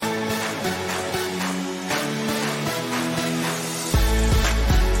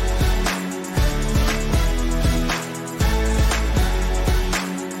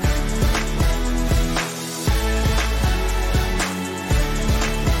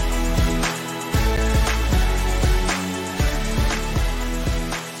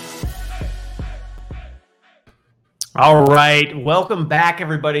All right. Welcome back,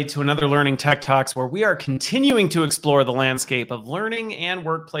 everybody, to another Learning Tech Talks, where we are continuing to explore the landscape of learning and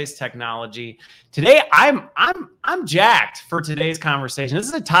workplace technology. Today, I'm jacked for today's conversation. This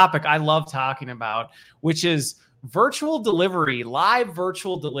is a topic I love talking about, which is virtual delivery, live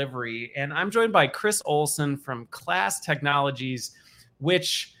virtual delivery. And I'm joined by Chris Olson from Class Technologies,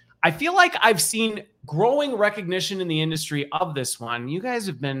 which I feel like I've seen growing recognition in the industry of this one. You guys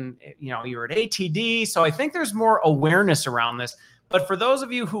have been, you're at ATD, so I think there's more awareness around this. But for those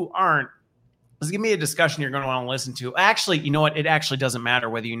of you who aren't, this is going to be a discussion you're going to want to listen to. Actually, you know what? It actually doesn't matter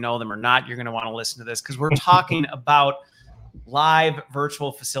whether you know them or not. You're going to want to listen to this because we're talking about live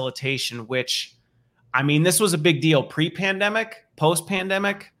virtual facilitation, which, I mean, this was a big deal pre-pandemic,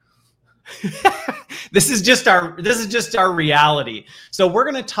 post-pandemic. This is just our reality. So we're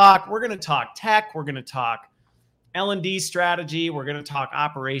going to talk tech, we're going to talk L&D strategy, we're going to talk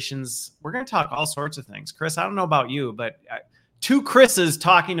operations, we're going to talk all sorts of things. Chris, I don't know about you, but two Chris's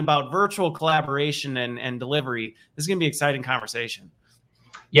talking about virtual collaboration and delivery. This is going to be an exciting conversation.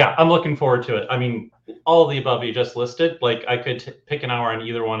 Yeah, I'm looking forward to it. I mean, all of the above you just listed, like I could pick an hour on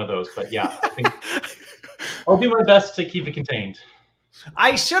either one of those, but yeah, I think I'll do my best to keep it contained.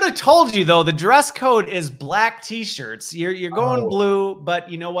 I should have told you, though, the dress code is black T-shirts. You're going blue, but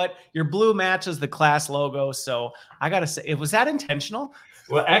you know what? Your blue matches the class logo. So I got to say, was that intentional?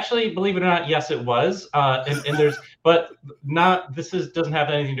 Well, actually, believe it or not, yes, it was. And there's, but not, doesn't have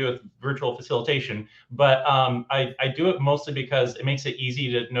anything to do with virtual facilitation, but I do it mostly because it makes it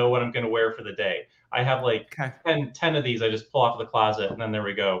easy to know what I'm going to wear for the day. I have like 10 of these I just pull off the closet and then there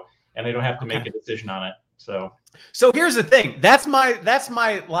we go. And I don't have to make a decision on it. So here's the thing. That's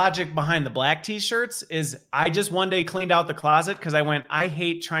my logic behind the black T-shirts is I just one day cleaned out the closet because I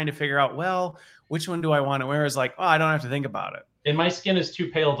hate trying to figure out, well, which one do I want to wear? It's like, oh, I don't have to think about it. And my skin is too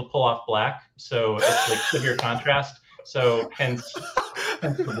pale to pull off black. So it's like severe contrast. So hence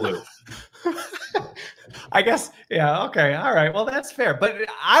the blue. I guess. Yeah. Okay. All right. Well, that's fair. But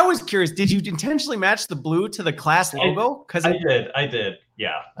I was curious, did you intentionally match the blue to the class logo? Because I did.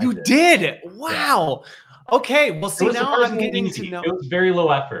 Yeah. You did. Wow. Yeah. Okay, well, see, now I'm getting to know. It was very low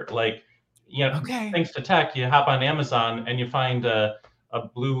effort. Like, thanks to tech, you hop on Amazon and you find a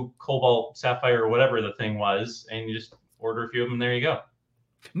blue cobalt sapphire or whatever the thing was, and you just order a few of them, and there you go.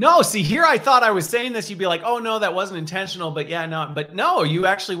 No, see, here I thought I was saying this. You'd be like, oh, no, that wasn't intentional. But yeah, no. But no, you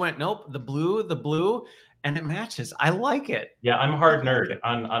actually went, nope, the blue, and it matches. I like it. Yeah, I'm a hard nerd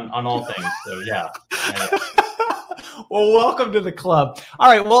on all things. So, yeah. Well, welcome to the club. All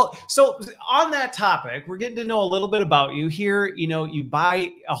right. Well, so on that topic, we're getting to know a little bit about you here. You buy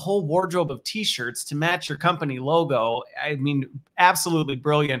a whole wardrobe of T-shirts to match your company logo. I mean, absolutely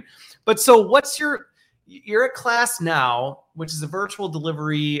brilliant. But so you're at Class now, which is a virtual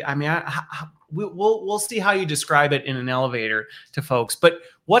delivery. I mean, we'll see how you describe it in an elevator to folks. But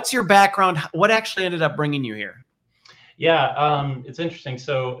what's your background? What actually ended up bringing you here? Yeah, it's interesting.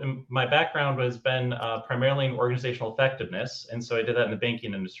 So my background has been primarily in organizational effectiveness. And so I did that in the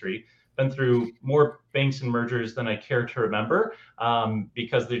banking industry. Been through more banks and mergers than I care to remember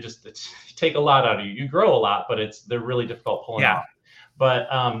because they just take a lot out of you. You grow a lot, but they're really difficult pulling off. But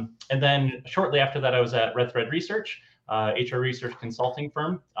and then shortly after that, I was at Red Thread Research, HR research consulting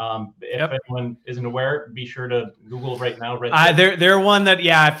firm. If anyone isn't aware, be sure to Google right now. They're one that,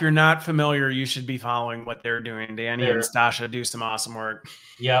 if you're not familiar, you should be following what they're doing. Danny and Stasha do some awesome work.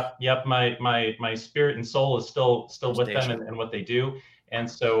 Yep. My spirit and soul is still with them and what they do. And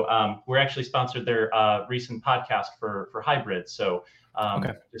so we're actually sponsored their recent podcast for hybrid. So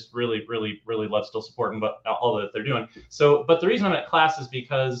just really, really, really love still supporting all that they're doing. So, but the reason I'm at Class is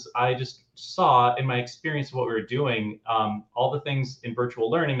because I just saw in my experience of what we were doing, all the things in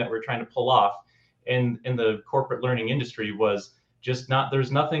virtual learning that we're trying to pull off in the corporate learning industry was just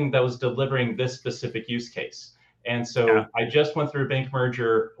there's nothing that was delivering this specific use case. And so I just went through a bank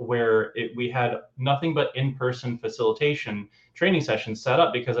merger where we had nothing but in-person facilitation training sessions set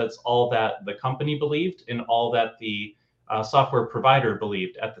up because that's all that the company believed and all that the software provider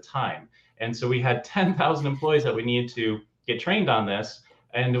believed at the time. And so we had 10,000 employees that we needed to get trained on this.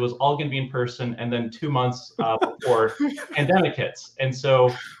 And it was all going to be in person. And then 2 months before pandemic hits. And so,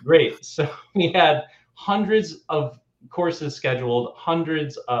 great. So we had hundreds of courses scheduled,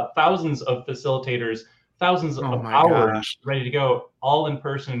 thousands of facilitators, thousands of hours ready to go, all in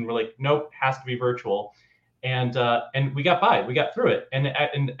person. We're like, nope, has to be virtual. And we got by, we got through it.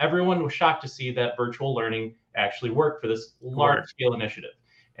 And everyone was shocked to see that virtual learning actually worked for this large scale initiative.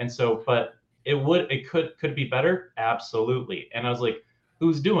 And so, but it could be better. Absolutely. And I was like,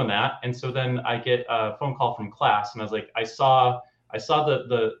 who's doing that? And so then I get a phone call from Class, and I was like, I saw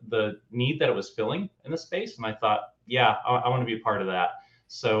the need that it was filling in the space, and I thought, yeah, I want to be a part of that.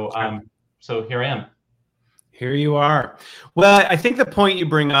 So, so here I am. Here you are. Well, I think the point you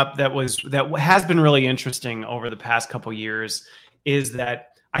bring up that has been really interesting over the past couple years is that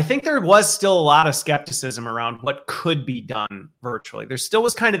I think there was still a lot of skepticism around what could be done virtually. There still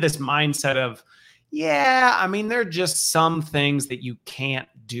was kind of this mindset of, yeah, I mean, there are just some things that you can't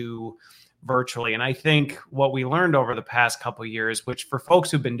do virtually. And I think what we learned over the past couple years, which for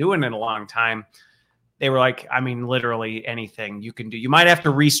folks who've been doing it a long time, they were like, I mean, literally anything you can do. You might have to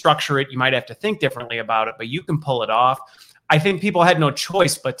restructure it. You might have to think differently about it, but you can pull it off. I think people had no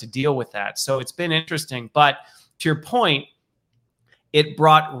choice but to deal with that. So it's been interesting. But to your point, it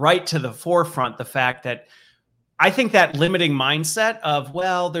brought right to the forefront the fact that I think that limiting mindset of,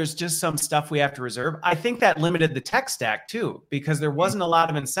 well, there's just some stuff we have to reserve. I think that limited the tech stack too, because there wasn't a lot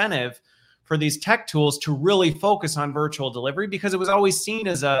of incentive for these tech tools to really focus on virtual delivery, because it was always seen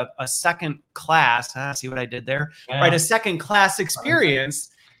as a second class. See what I did there? Yeah. Right. A second class experience.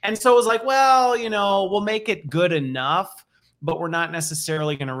 And so it was like, well, we'll make it good enough, but we're not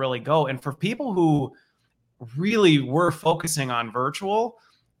necessarily going to really go. And for people who really were focusing on virtual,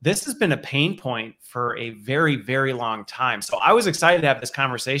 this has been a pain point for a very, very long time. So I was excited to have this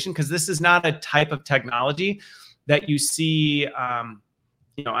conversation because this is not a type of technology that you see.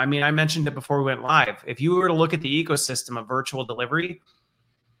 I mentioned it before we went live. If you were to look at the ecosystem of virtual delivery,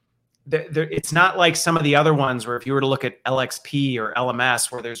 it's not like some of the other ones where if you were to look at LXP or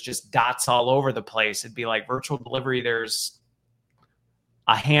LMS where there's just dots all over the place, it'd be like virtual delivery. There's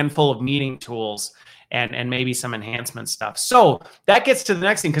a handful of meeting tools and maybe some enhancement stuff. So that gets to the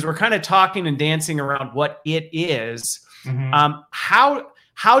next thing, because we're kind of talking and dancing around what it is. Mm-hmm.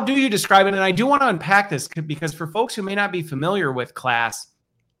 How do you describe it? And I do want to unpack this because for folks who may not be familiar with Class,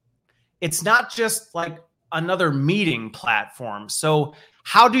 it's not just like another meeting platform. So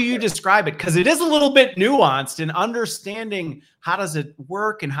how do you describe it? Because it is a little bit nuanced in understanding how does it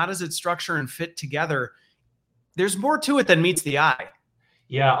work and how does it structure and fit together. There's more to it than meets the eye.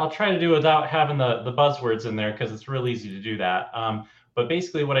 Yeah, I'll try to do without having the buzzwords in there because it's real easy to do that. But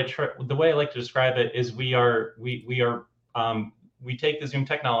basically, the way I like to describe it is we take the Zoom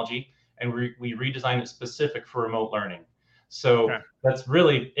technology and we redesign it specific for remote learning. So That's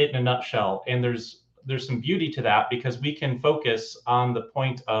really it in a nutshell. And there's some beauty to that because we can focus on the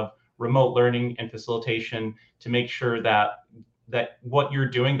point of remote learning and facilitation to make sure that what you're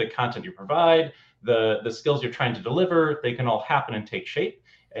doing, the content you provide, the skills you're trying to deliver, they can all happen and take shape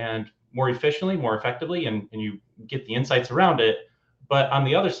and more efficiently, more effectively, and you get the insights around it. But on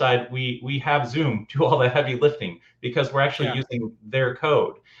the other side, we have Zoom do all the heavy lifting because we're actually using their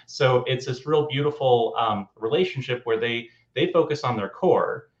code. So it's this real beautiful relationship where they focus on their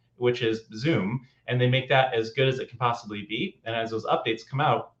core, which is Zoom, and they make that as good as it can possibly be. And as those updates come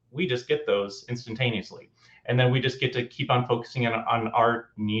out, we just get those instantaneously. And then we just get to keep on focusing on our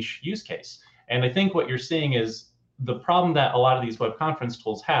niche use case. And I think what you're seeing is the problem that a lot of these web conference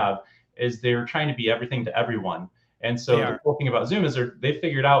tools have is they're trying to be everything to everyone. And so the cool thing about Zoom is they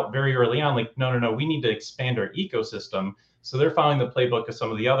figured out very early on, like, no, we need to expand our ecosystem. So they're following the playbook of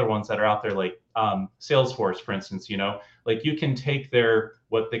some of the other ones that are out there, like Salesforce, for instance. Like you can take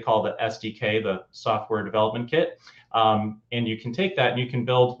what they call the SDK, the software development kit, and you can take that and you can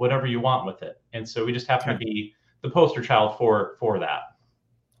build whatever you want with it. And so we just happen to be the poster child for that.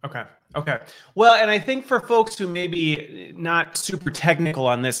 Okay. Well, and I think for folks who may be not super technical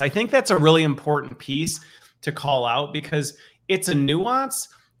on this, I think that's a really important piece to call out because it's a nuance,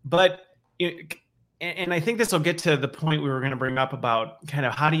 but and I think this will get to the point we were going to bring up about kind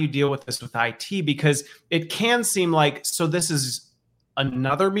of how do you deal with this with IT, because it can seem like, so this is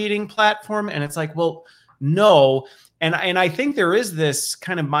another meeting platform. And it's like, well, no. And I think there is this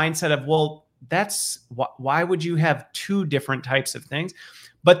kind of mindset of, well, why would you have two different types of things?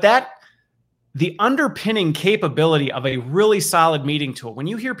 But the underpinning capability of a really solid meeting tool, when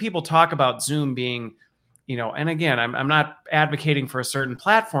you hear people talk about Zoom being, and again, I'm not advocating for a certain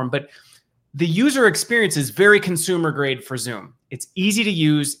platform, but the user experience is very consumer grade for Zoom. It's easy to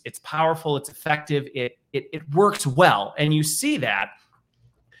use, it's powerful, it's effective, it works well. And you see that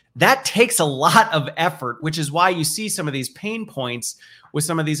takes a lot of effort, which is why you see some of these pain points with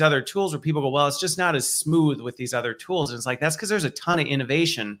some of these other tools where people go, well, it's just not as smooth with these other tools. And it's like, that's because there's a ton of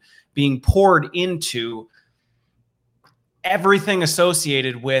innovation being poured into everything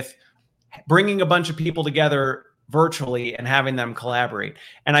associated with bringing a bunch of people together virtually and having them collaborate.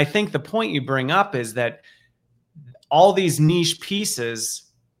 And I think the point you bring up is that all these niche pieces,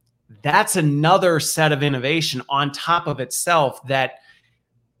 that's another set of innovation on top of itself that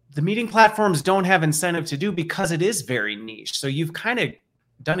the meeting platforms don't have incentive to do because it is very niche. So you've kind of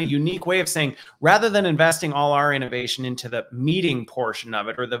done a unique way of saying, rather than investing all our innovation into the meeting portion of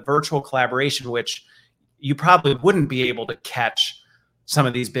it or the virtual collaboration, which you probably wouldn't be able to catch some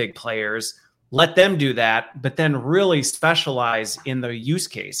of these big players, let them do that, but then really specialize in the use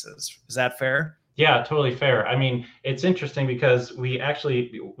cases. Is that fair? Yeah, totally fair. I mean, it's interesting because we actually,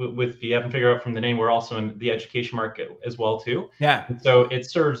 if you haven't figured out from the name, we're also in the education market as well too. Yeah. And so it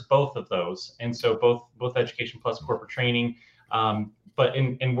serves both of those, and so both education plus corporate training. I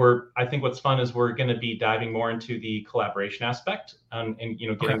think what's fun is we're going to be diving more into the collaboration aspect, and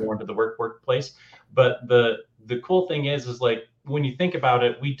getting more into the workplace. But the cool thing is like when you think about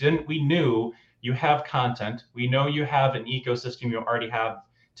it, we knew you have content, we know you have an ecosystem you already have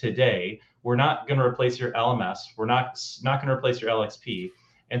today. We're not going to replace your LMS. We're not going to replace your LXP.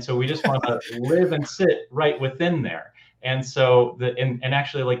 And so we just want to live and sit right within there. And so and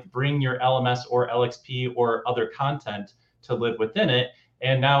actually like bring your LMS or LXP or other content to live within it.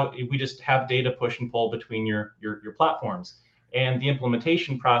 And now we just have data push and pull between your platforms. And the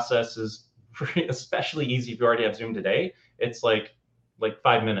implementation process is especially easy if you already have Zoom today. It's like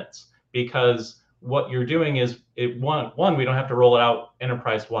 5 minutes, because what you're doing is one, we don't have to roll it out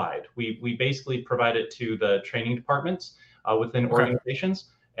enterprise wide. We basically provide it to the training departments within organizations.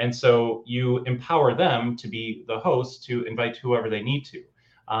 And so you empower them to be the host to invite whoever they need to.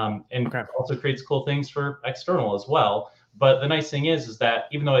 Also creates cool things for external as well. But the nice thing is that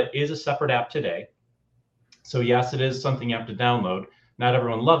even though it is a separate app today, so yes, it is something you have to download. Not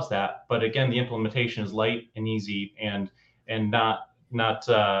everyone loves that, but again, the implementation is light and easy and not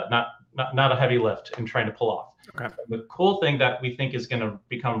a heavy lift in trying to pull off. Okay. The cool thing that we think is going to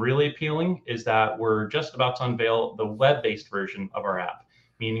become really appealing is that we're just about to unveil the web-based version of our app,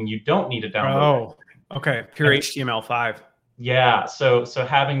 meaning you don't need to download. Oh, okay. Pure HTML5. Yeah. So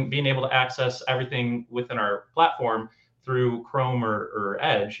being able to access everything within our platform through Chrome or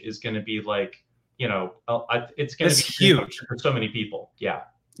Edge is going to be like, it's going to be huge for so many people. Yeah.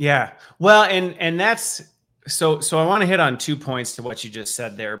 Yeah. Well, and that's so I want to hit on 2 points to what you just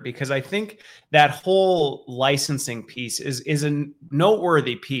said there, because I think that whole licensing piece is a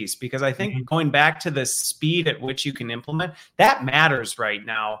noteworthy piece, because I think going back to the speed at which you can implement, that matters right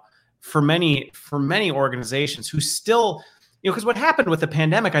now for many organizations who still, because what happened with the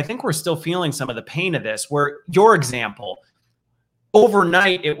pandemic, I think we're still feeling some of the pain of this, where your example,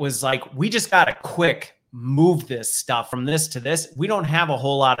 overnight, it was like, we just got to quick move this stuff from this to this. We don't have a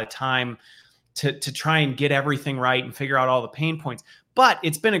whole lot of time to try and get everything right and figure out all the pain points. But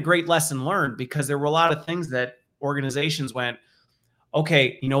it's been a great lesson learned, because there were a lot of things that organizations went,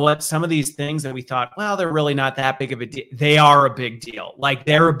 okay, you know what? Some of these things that we thought, well, they're really not that big of a deal. They are a big deal. Like,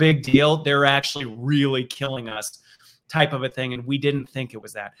 they're a big deal. They're actually really killing us, type of a thing. And we didn't think it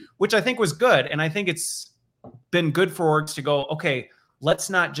was that, which I think was good. And I think it's been good for orgs to go, okay,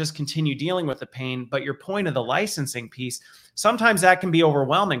 let's not just continue dealing with the pain, but your point of the licensing piece, sometimes that can be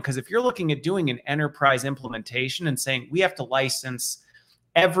overwhelming, because if you're looking at doing an enterprise implementation and saying we have to license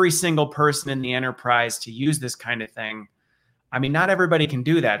every single person in the enterprise to use this kind of thing, I mean, not everybody can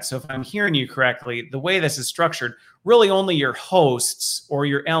do that. So if I'm hearing you correctly, the way this is structured, really only your hosts or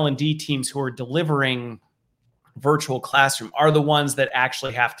your L&D teams who are delivering virtual classroom are the ones that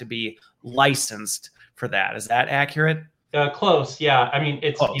actually have to be licensed for that. Is that accurate? Close, yeah. I mean,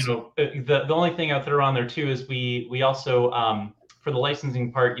 it's close. The only thing I'll throw on there too is we also for the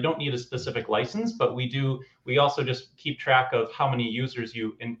licensing part, you don't need a specific license, but we also just keep track of how many users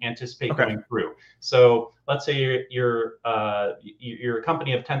you anticipate going through. So let's say you're a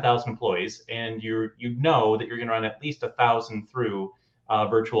company of 10,000 employees, and you know that you're going to run at least 1,000 through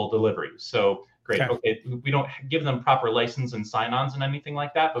virtual delivery. So great. Okay, we don't give them proper license and sign-ons and anything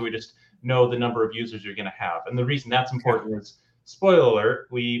like that, but we just know the number of users you're going to have. And the reason that's important is, spoiler alert,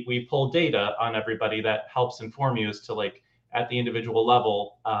 we pull data on everybody that helps inform you as to, like, at the individual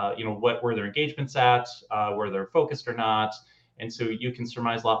level, where their engagement's at, where they're focused or not. And so you can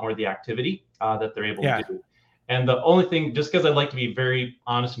surmise a lot more of the activity that they're able to do. And the only thing, just because I like to be very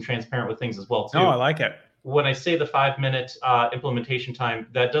honest and transparent with things as well too. No, I like it. When I say the 5-minute implementation time,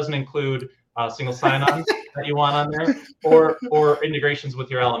 that doesn't include single sign-on that you want on there, or integrations with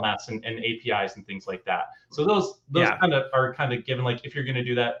your LMS and APIs and things like that. So those kind of given, like, if you're going to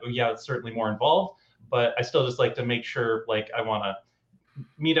do that, it's certainly more involved, but I still just like to make sure, like, I want to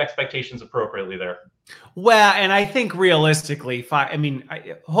meet expectations appropriately there. Well, and I think realistically,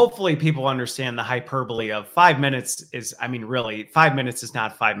 hopefully people understand the hyperbole of 5 minutes is, really 5 minutes is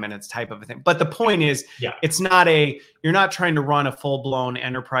not 5 minutes type of a thing. But the point is, it's not you're not trying to run a full blown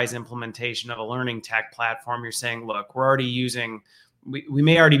enterprise implementation of a learning tech platform. You're saying, look, we're already using we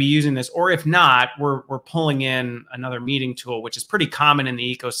may already be using this, or if not, we're pulling in another meeting tool, which is pretty common in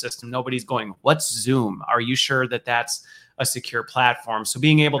the ecosystem. Nobody's going, what's Zoom? Are you sure that that's a secure platform? So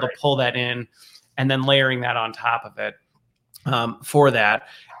being able to pull that in and then layering that on top of it for that.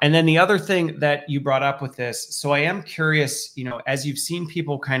 And then the other thing that you brought up with this, so I am curious, as you've seen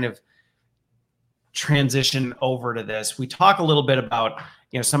people kind of transition over to this, we talk a little bit about,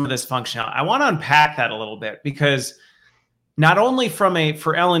 some of this functionality. I want to unpack that a little bit, because not only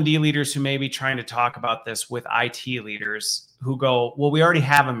for L&D leaders who may be trying to talk about this with IT leaders who go, well, we already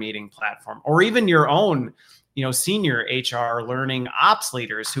have a meeting platform, or even your own, senior HR learning ops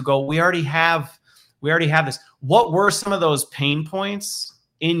leaders who go, we already have this. What were some of those pain points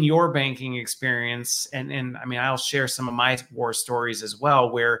in your banking experience? And I mean, I'll share some of my war stories as well,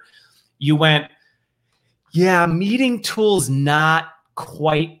 where you went, yeah, meeting tools not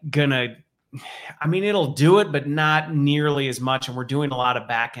quite gonna, I mean, it'll do it, but not nearly as much. And we're doing a lot of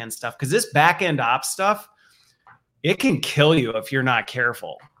back end stuff, because this back end ops stuff, it can kill you if you're not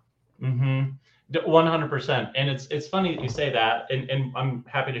careful. 100%. And it's funny that you say that, and I'm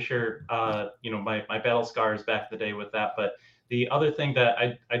happy to share my battle scars back in the day with that. But the other thing that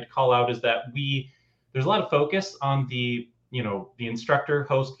I'd call out is that there's a lot of focus on the instructor,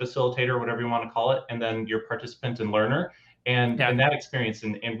 host, facilitator, whatever you want to call it, and then your participant and learner, and that experience,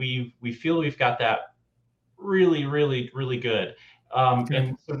 and we feel we've got that really, really, really good.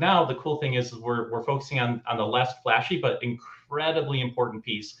 And so now the cool thing is we're focusing on the less flashy but incredibly important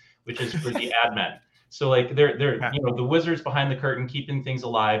piece, which is for the admin. So like they're the wizards behind the curtain, keeping things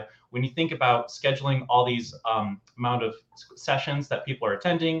alive. When you think about scheduling all these amount of sessions that people are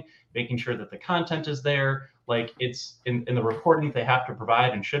attending, making sure that the content is there, like it's in the reporting they have to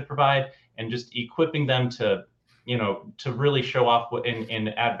provide and should provide, and just equipping them to really show off and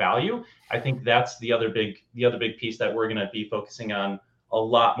add value. I think that's the other big piece that we're going to be focusing on a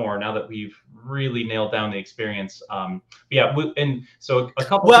lot more now that we've really nailed down the experience. And so a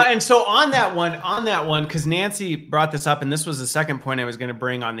couple. Well, and so on that one, because Nancy brought this up, and this was the second point I was going to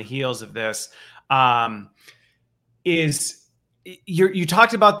bring on the heels of this, is you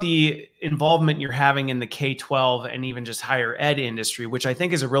talked about the involvement you're having in the K-12 and even just higher ed industry, which I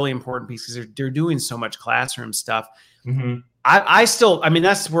think is a really important piece, because they're doing so much classroom stuff. Mm-hmm. I mean,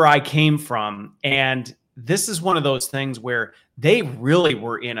 that's where I came from. And this is one of those things where they really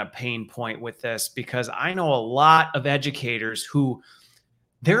were in a pain point with this, because I know a lot of educators who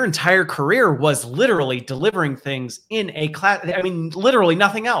their entire career was literally delivering things in a class. I mean, literally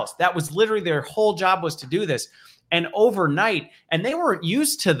nothing else. That was literally their whole job, was to do this. And overnight, and they weren't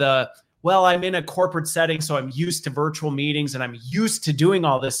used to I'm in a corporate setting, so I'm used to virtual meetings and I'm used to doing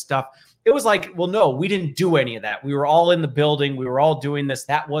all this stuff. It was like, well, no, we didn't do any of that. We were all in the building. We were all doing this.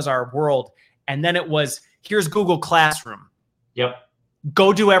 That was our world. And then it was, here's Google Classroom. Yep.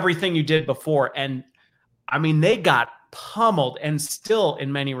 Go do everything you did before. And I mean, they got pummeled, and still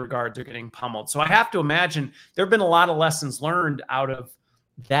in many regards are getting pummeled. So I have to imagine there have been a lot of lessons learned out of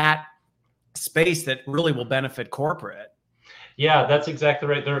that space that really will benefit corporate. Yeah, that's exactly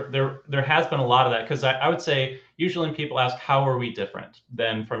right. There has been a lot of that, because I would say usually when people ask, how are we different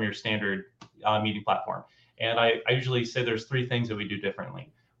than from your standard meeting platform? And I usually say there's three things that we do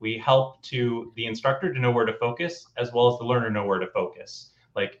differently. We help the instructor to know where to focus, as well as the learner know where to focus.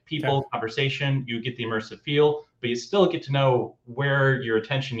 Like people, conversation, you get the immersive feel, but you still get to know where your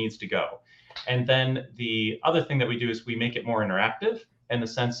attention needs to go. And then the other thing that we do is we make it more interactive, in the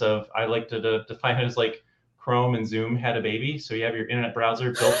sense of, I like to define it as like Chrome and Zoom had a baby. So you have your internet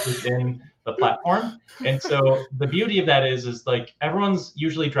browser built within the platform. And so the beauty of that is like everyone's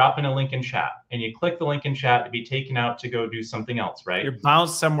usually dropping a link in chat, and you click the link in chat to be taken out to go do something else, right? You're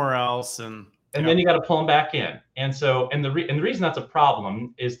bounced somewhere else, and then you got to pull them back in. And so, and the reason that's a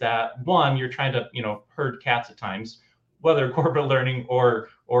problem is that, one, you're trying to, herd cats at times, whether corporate learning or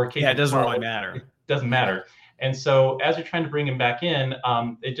K-12. Yeah, it doesn't really matter. It doesn't matter. And so as you're trying to bring them back in,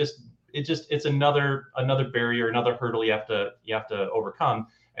 it's another barrier, another hurdle you have to overcome.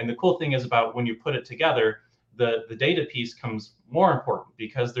 And the cool thing is about when you put it together, the data piece comes more important,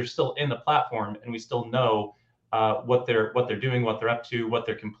 because they're still in the platform, and we still know what they're doing, what they're up to, what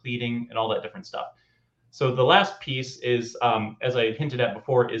they're completing, and all that different stuff. So the last piece is, as I hinted at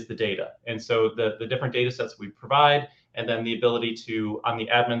before, is the data. And so the different data sets we provide, and then the ability to, on the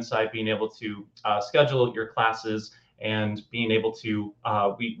admin side, being able to schedule your classes, and being able to,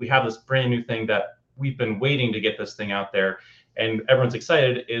 we have this brand new thing that we've been waiting to get this thing out there, and everyone's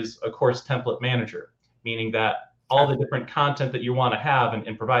excited, is a course template manager, meaning that all the different content that you want to have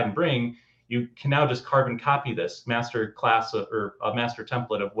and provide and bring, you can now just carbon copy this master class or a master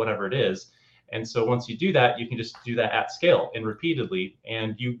template of whatever it is, And so once you do that, you can just do that at scale and repeatedly,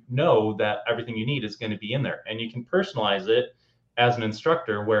 and you know that everything you need is going to be in there, and you can personalize it as an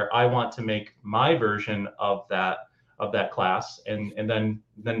instructor where I want to make my version of that class, and then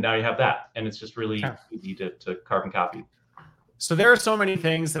now you have that, and it's just really easy to carbon copy. So there are so many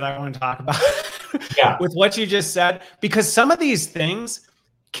things that I want to talk about yeah. with what you just said, because some of these things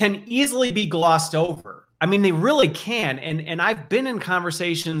can easily be glossed over. I mean, they really can. And I've been in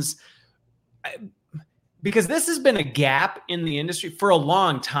conversations because this has been a gap in the industry for a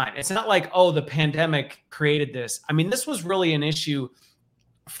long time. It's not like, oh, the pandemic created this. I mean, this was really an issue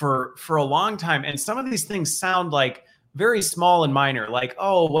for a long time. And some of these things sound like very small and minor, like,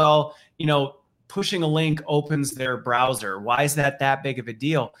 oh, well, pushing a link opens their browser. Why is that big of a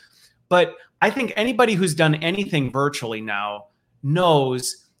deal? But I think anybody who's done anything virtually now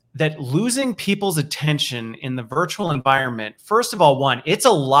knows that losing people's attention in the virtual environment, first of all, one, it's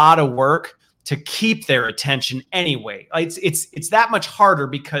a lot of work to keep their attention anyway. It's that much harder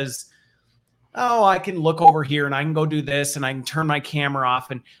because, oh, I can look over here and I can go do this and I can turn my camera off.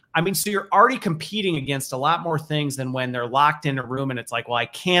 And I mean, so you're already competing against a lot more things than when they're locked in a room and it's like, well, I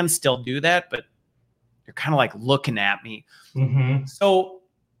can still do that, but you're kind of like looking at me. Mm-hmm. So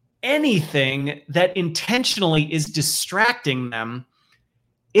anything that intentionally is distracting them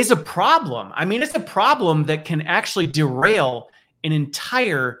is a problem. I mean, it's a problem that can actually derail an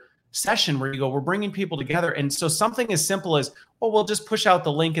entire session where you go, we're bringing people together. And so something as simple as, well, we'll just push out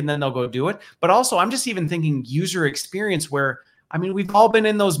the link and then they'll go do it. But also, I'm just even thinking user experience where, I mean, we've all been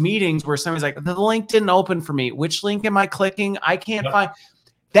in those meetings where somebody's like, the link didn't open for me. Which link am I clicking? I can't find.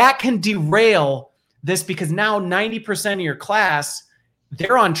 That can derail this because now 90% of your class,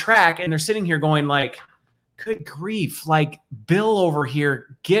 they're on track and they're sitting here going like, good grief, like Bill over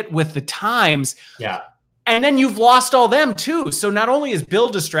here, get with the times. Yeah. And then you've lost all them too. So not only is Bill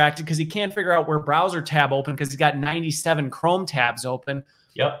distracted because he can't figure out where browser tab open because he's got 97 Chrome tabs open.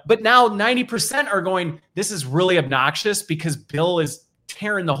 Yep. But now 90% are going, this is really obnoxious because Bill is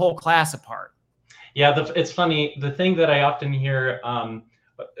tearing the whole class apart. Yeah, it's funny. The thing that I often hear,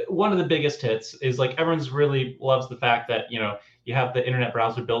 one of the biggest hits is like everyone's really loves the fact that, you have the internet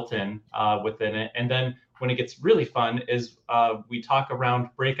browser built in within it. And then when it gets really fun is we talk around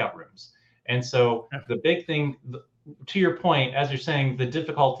breakout rooms. And so the big thing, to your point, as you're saying, the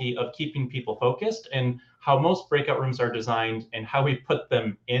difficulty of keeping people focused and how most breakout rooms are designed and how we put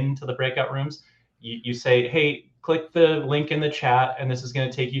them into the breakout rooms. You say, hey, click the link in the chat, and this is going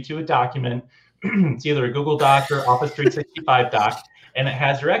to take you to a document. It's either a Google Doc or Office 365 doc, and it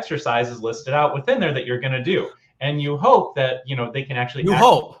has your exercises listed out within there that you're going to do. And you hope that they can actually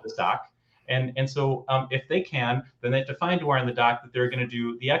access this doc. And so if they can, then they have to find where in the doc that they're going to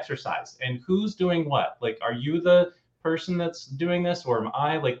do the exercise and who's doing what. Like, are you the person that's doing this, or am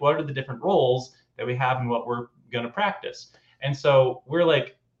I? Like, what are the different roles that we have and what we're going to practice? And so we're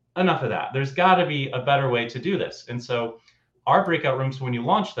like, enough of that. There's got to be a better way to do this. And so our breakout rooms, when you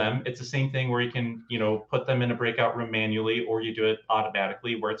launch them, it's the same thing where you can, put them in a breakout room manually, or you do it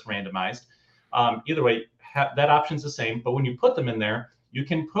automatically where it's randomized. Either way, that option's the same. But when you put them in there, you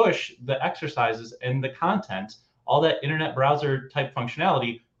can push the exercises and the content, all that internet browser type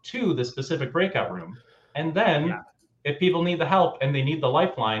functionality to the specific breakout room. And then if people need the help and they need the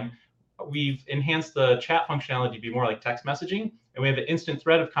lifeline, we've enhanced the chat functionality to be more like text messaging. And we have an instant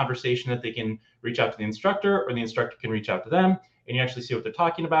thread of conversation that they can reach out to the instructor, or the instructor can reach out to them, and you actually see what they're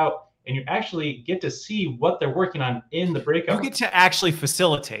talking about. And you actually get to see what they're working on in the breakout. You get to actually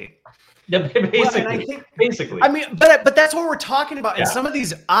facilitate. Yeah, basically. I mean, but that's what we're talking about. And some of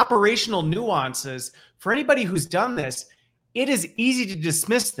these operational nuances, for anybody who's done this, it is easy to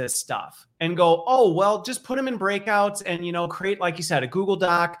dismiss this stuff and go, oh, well, just put them in breakouts and, create, like you said, a Google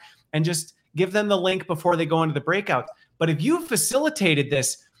Doc and just give them the link before they go into the breakout. But if you've facilitated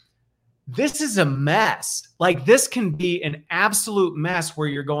this, this is a mess. Like, this can be an absolute mess where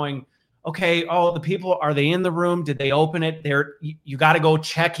you're going, okay, oh, the people, are they in the room? Did they open it? You got to go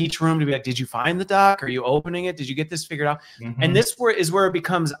check each room to be like, did you find the doc? Are you opening it? Did you get this figured out? Mm-hmm. And this is where it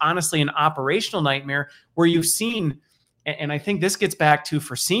becomes honestly an operational nightmare, where you've seen, and I think this gets back to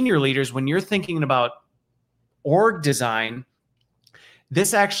for senior leaders, when you're thinking about org design,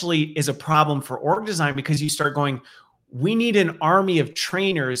 this actually is a problem for org design, because you start going, we need an army of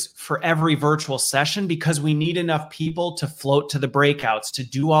trainers for every virtual session because we need enough people to float to the breakouts, to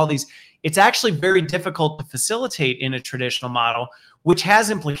do all these. It's actually very difficult to facilitate in a traditional model, which has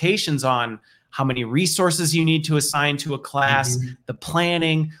implications on how many resources you need to assign to a class, the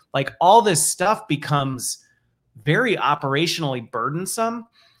planning, like all this stuff becomes very operationally burdensome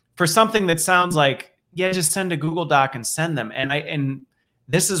for something that sounds like, yeah, just send a Google Doc and send them. And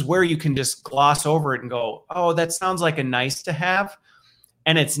this is where you can just gloss over it and go, oh, that sounds like a nice to have.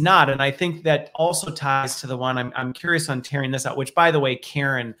 And it's not. And I think that also ties to the one I'm curious on tearing this out, which, by the way,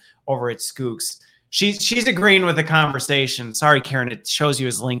 Karen over at Skooks, she's agreeing with the conversation. Sorry, Karen, it shows you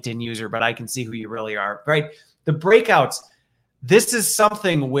as LinkedIn user, but I can see who you really are, right? The breakouts, this is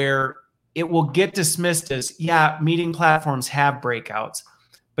something where it will get dismissed as, yeah, meeting platforms have breakouts,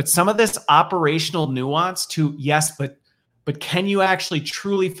 but some of this operational nuance to, yes, but can you actually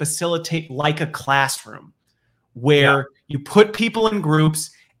truly facilitate like a classroom where you put people in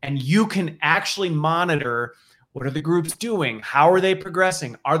groups and you can actually monitor what are the groups doing? How are they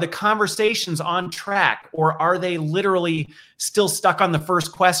progressing? Are the conversations on track, or are they literally still stuck on the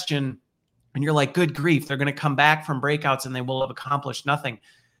first question? And you're like, good grief, they're going to come back from breakouts and they will have accomplished nothing.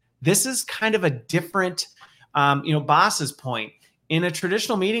 This is kind of a different, Boss's point. In a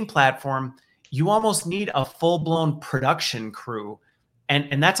traditional meeting platform, you almost need a full-blown production crew.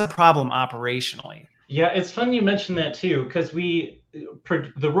 And that's a problem operationally. Yeah, it's funny you mentioned that too, because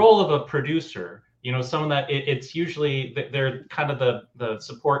the role of a producer, someone that it's usually they're kind of the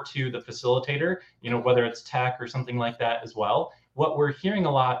support to the facilitator, whether it's tech or something like that as well. What we're hearing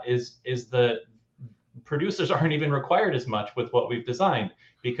a lot is the producers aren't even required as much with what we've designed,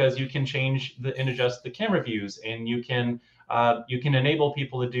 because you can change and adjust the camera views, and you can enable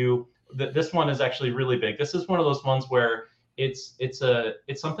people to do. This one is actually really big. This is one of those ones where it's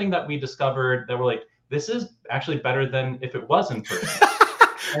something that we discovered that we're like, this is actually better than if it was in person.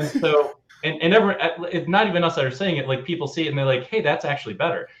 And so, and everyone, it's not even us that are saying it, like people see it and they're like, hey, that's actually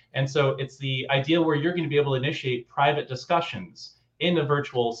better. And so it's the idea where you're going to be able to initiate private discussions in a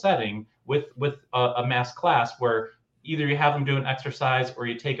virtual setting with a mass class, where either you have them do an exercise or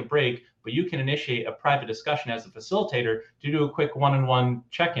you take a break, but you can initiate a private discussion as a facilitator to do a quick one-on-one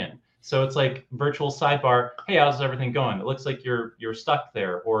check-in. So it's like virtual sidebar. Hey, how's everything going? It looks like you're stuck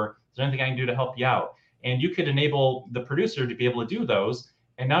there, or is there anything I can do to help you out? And you could enable the producer to be able to do those.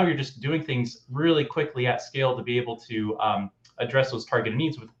 And now you're just doing things really quickly at scale to be able to address those targeted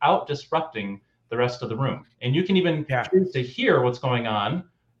needs without disrupting the rest of the room. And you can even choose to hear what's going on.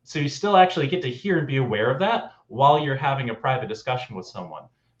 So you still actually get to hear and be aware of that while you're having a private discussion with someone.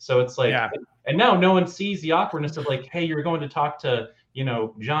 So it's like, and now no one sees the awkwardness of like, hey, you're going to talk to,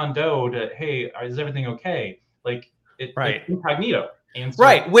 John Doe to, hey, is everything okay? Like it's incognito. And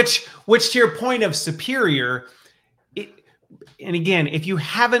so, which to your point of superior, and again, if you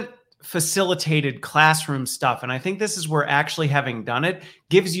haven't facilitated classroom stuff, and I think this is where actually having done it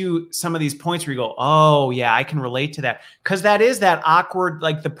gives you some of these points where you go, oh yeah, I can relate to that, because that is that awkward,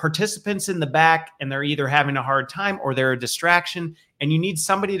 like the participants in the back and they're either having a hard time or they're a distraction, and you need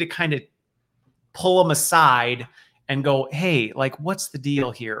somebody to kind of pull them aside and go, hey, like what's the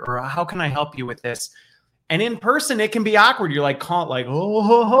deal here, or how can I help you with this? And in person, it can be awkward. You're like, call it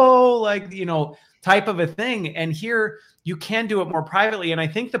like, like, type of a thing. And here you can do it more privately. And I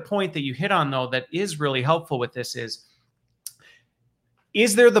think the point that you hit on, though, that is really helpful with this is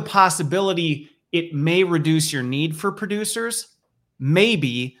there the possibility it may reduce your need for producers?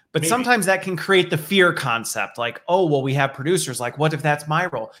 Maybe, but sometimes that can create the fear concept. Like, oh, well, we have producers. Like, what if that's my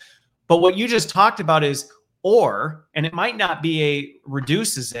role? But what you just talked about is, and it might not be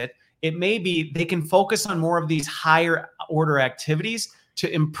reduces it. It may be they can focus on more of these higher order activities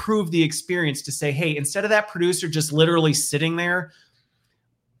to improve the experience, to say, hey, instead of that producer just literally sitting there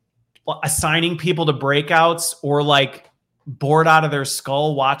assigning people to breakouts or like bored out of their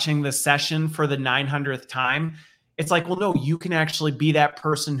skull watching the session for the 900th time, it's like, well, no, you can actually be that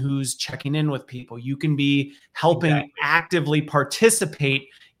person who's checking in with people. You can be helping actively participate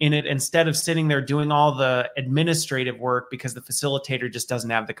in it instead of sitting there doing all the administrative work because the facilitator just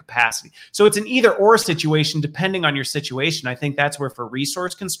doesn't have the capacity. So it's an either or situation depending on your situation. I think that's where for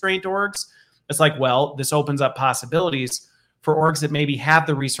resource constrained orgs, it's like, well, this opens up possibilities for orgs that maybe have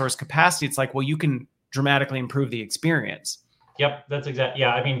the resource capacity. It's like, well, you can dramatically improve the experience. Yep, that's exactly.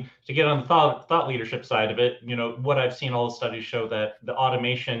 Yeah, I mean, to get on the thought leadership side of it, what I've seen, all the studies show that the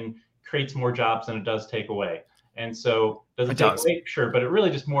automation creates more jobs than it does take away. And so does it take away? Sure, but it really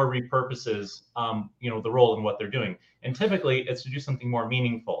just more repurposes, the role in what they're doing. And typically it's to do something more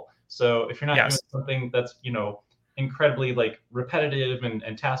meaningful. So if you're not doing something that's, incredibly like repetitive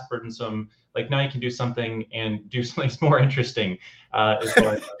and task burdensome, like now you can do something and do something more interesting, is what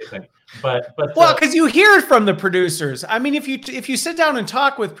I think. But well, because you hear it from the producers. I mean, if you sit down and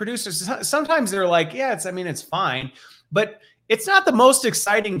talk with producers, sometimes they're like, yeah, it's fine, but it's not the most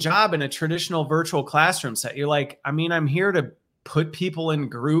exciting job in a traditional virtual classroom set. You're like, I'm here to put people in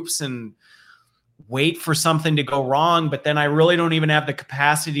groups and wait for something to go wrong, but then I really don't even have the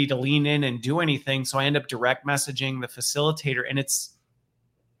capacity to lean in and do anything. So I end up direct messaging the facilitator, and it's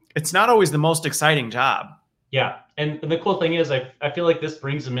it's not always the most exciting job. Yeah. And the cool thing is I feel like this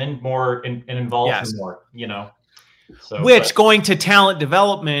brings them in more and involves them more, you know. So, going to talent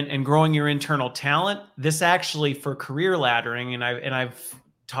development and growing your internal talent, this actually for career laddering, and I've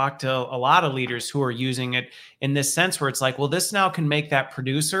talked to a lot of leaders who are using it in this sense where it's like, well, this now can make that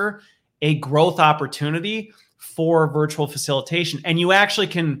producer a growth opportunity for virtual facilitation. And you actually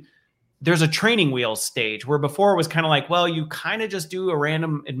can, there's a training wheels stage where before it was kind of like, well, you kind of just do a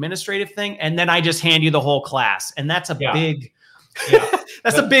random administrative thing and then I just hand you the whole class. And that's a big,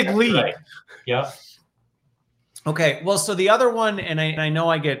 that's a big leap. Right. Yeah. Okay. Well, so the other one, and I know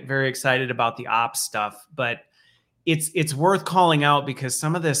I get very excited about the ops stuff, but it's worth calling out because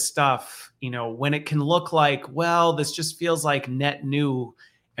some of this stuff, you know, when it can look like, well, this just feels like net new.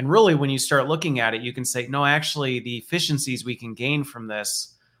 And really, when you start looking at it, you can say, no, actually, the efficiencies we can gain from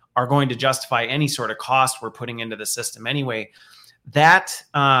this are going to justify any sort of cost we're putting into the system anyway. That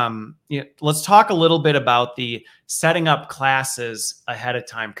let's talk a little bit about the setting up classes ahead of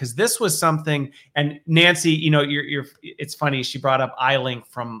time, because this was something. And Nancy, you know, it's funny. She brought up iLink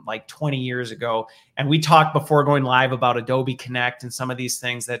from like 20 years ago, and we talked before going live about Adobe Connect and some of these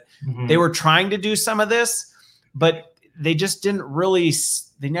things that they were trying to do some of this, but they just didn't really.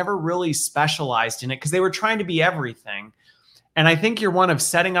 They never really specialized in it because they were trying to be everything. And I think you're one of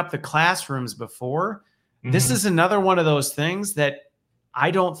setting up the classrooms before. This is another one of those things that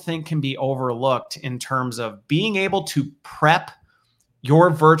I don't think can be overlooked in terms of being able to prep your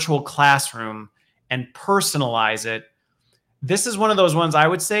virtual classroom and personalize it. This is one of those ones I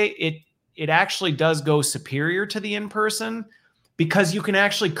would say it actually does go superior to the in-person because you can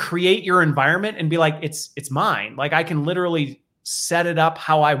actually create your environment and be like, it's mine. Like I can literally set it up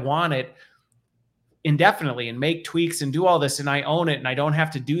how I want it indefinitely and make tweaks and do all this, and I own it, and I don't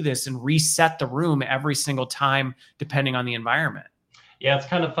have to do this and reset the room every single time depending on the environment. Yeah, it's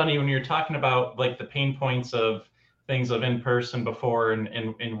kind of funny when you're talking about like the pain points of things of in-person before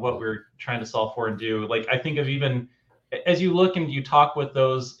and what we're trying to solve for and do. Like I think of even as you look and you talk with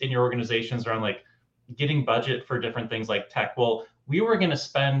those in your organizations around like getting budget for different things like tech. Well, we were going to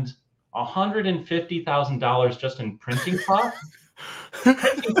spend $150,000 just in printing costs,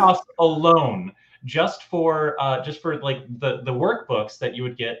 printing costs alone. Just for like the workbooks that you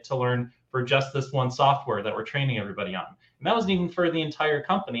would get to learn for just this one software that we're training everybody on. And that wasn't even for the entire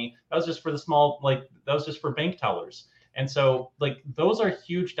company. That was just for the small, like that was just for bank tellers. And so like those are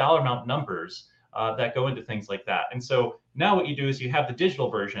huge dollar amount numbers that go into things like that. And so now what you do is you have the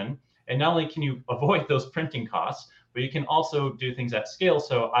digital version, and not only can you avoid those printing costs, but you can also do things at scale.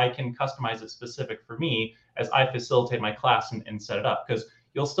 So I can customize it specific for me as I facilitate my class and set it up. Because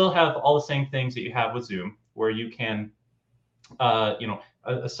you'll still have all the same things that you have with Zoom, where you can,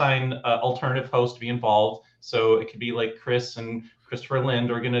 assign an alternative host to be involved. So it could be like Chris and Christopher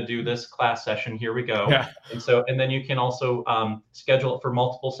Lind are going to do this class session. Here we go. Yeah. And then you can also schedule it for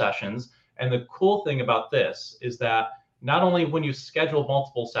multiple sessions. And the cool thing about this is that not only when you schedule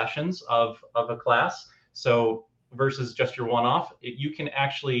multiple sessions of a class, so versus just your one-off, you can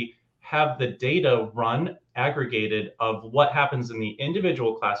actually have the data run aggregated of what happens in the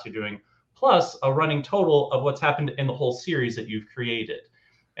individual class you're doing, plus a running total of what's happened in the whole series that you've created.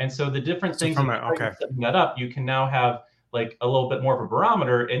 And so the different things setting that up, you can now have like a little bit more of a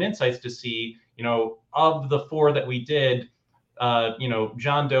barometer and insights to see, you know, of the 4 that we did,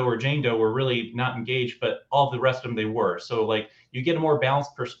 John Doe or Jane Doe were really not engaged, but all the rest of them they were. So like you get a more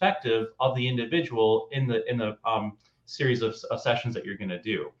balanced perspective of the individual in the series of sessions that you're going to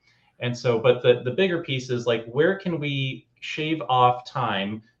do. And so, but the bigger piece is like, where can we shave off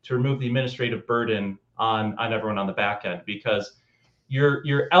time to remove the administrative burden on everyone on the back end? Because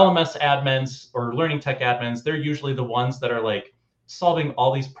your LMS admins or learning tech admins, they're usually the ones that are like solving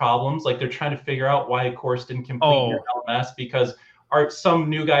all these problems. Like they're trying to figure out why a course didn't complete your LMS because some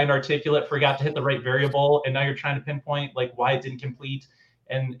new guy in Articulate forgot to hit the right variable, and now you're trying to pinpoint like why it didn't complete.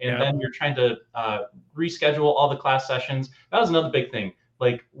 And then you're trying to reschedule all the class sessions. That was another big thing.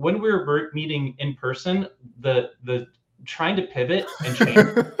 Like when we were meeting in person, the trying to pivot and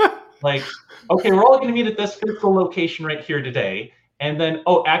change, like, okay, we're all going to meet at this physical location right here today. And then,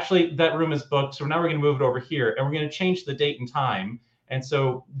 oh, actually that room is booked. So now we're going to move it over here and we're going to change the date and time. And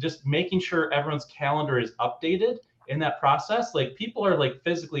so just making sure everyone's calendar is updated in that process. Like people are like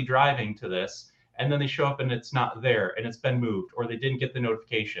physically driving to this and then they show up and it's not there and it's been moved or they didn't get the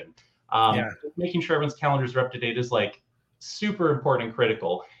notification. Making sure everyone's calendars are up to date is like super important and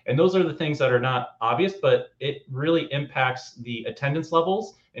critical. And those are the things that are not obvious, but it really impacts the attendance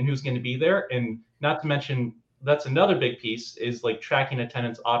levels and who's going to be there. And not to mention, that's another big piece is like tracking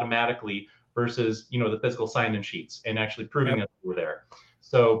attendance automatically versus, the physical sign-in sheets and actually proving that we're there.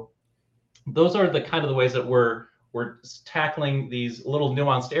 So those are the kind of the ways that we're tackling these little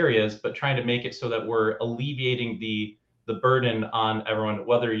nuanced areas, but trying to make it so that we're alleviating the burden on everyone,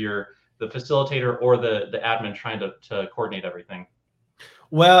 whether you're the facilitator or the admin trying to coordinate everything.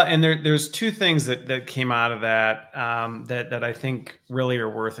 Well, and there's two things that came out of that that I think really are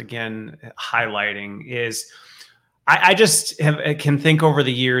worth, again, highlighting is I just can think over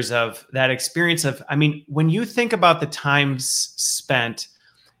the years of that experience of, I mean, when you think about the time spent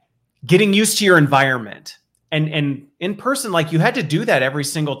getting used to your environment and in person, like you had to do that every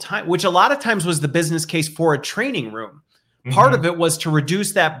single time, which a lot of times was the business case for a training room. Part of it was to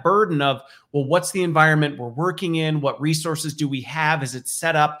reduce that burden of, well, what's the environment we're working in? What resources do we have? Is it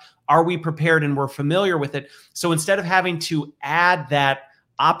set up? Are we prepared and we're familiar with it? So instead of having to add that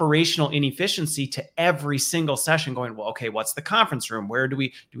operational inefficiency to every single session going, well, okay, what's the conference room? Where do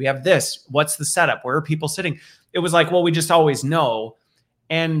we have this? What's the setup? Where are people sitting? It was like, well, we just always know.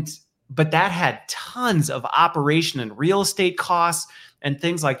 But that had tons of operation and real estate costs and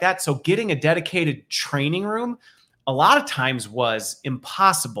things like that. So getting a dedicated training room a lot of times was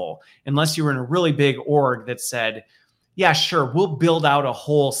impossible unless you were in a really big org that said, yeah, sure, we'll build out a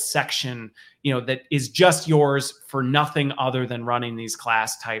whole section, that is just yours for nothing other than running these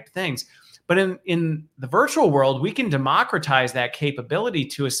class type things. But in the virtual world, we can democratize that capability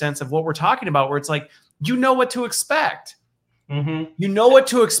to a sense of what we're talking about, where it's like, you know what to expect. You know what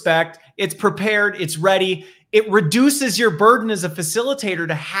to expect. It's prepared. It's ready. It reduces your burden as a facilitator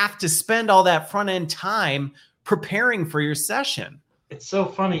to have to spend all that front end time preparing for your session. It's so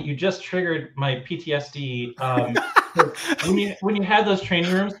funny. You just triggered my PTSD. When you had those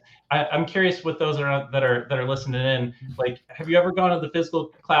training rooms, I'm curious with those that are listening in, like, have you ever gone to the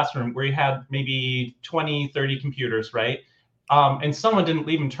physical classroom where you had maybe 20, 30 computers, right? And someone didn't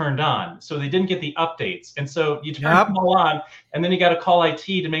leave them turned on, so they didn't get the updates. And so you turn them all on, and then you got to call IT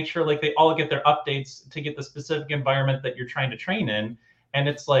to make sure like they all get their updates to get the specific environment that you're trying to train in. And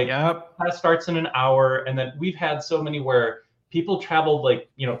it's like, class starts in an hour. And then we've had so many where people traveled, like,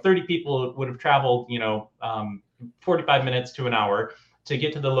 30 people would have traveled, 45 minutes to an hour to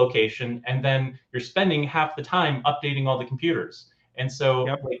get to the location. And then you're spending half the time updating all the computers. And so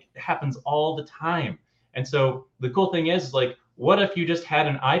like, it happens all the time. And so the cool thing is, like, what if you just had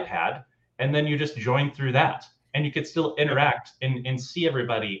an iPad and then you just joined through that and you could still interact and see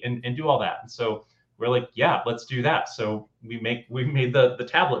everybody and do all that. And so we're like, yeah, let's do that. So we made the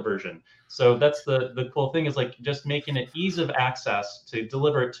tablet version. So that's the cool thing, is like just making it ease of access to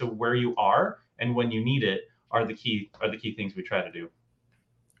deliver it to where you are and when you need it are the key things we try to do.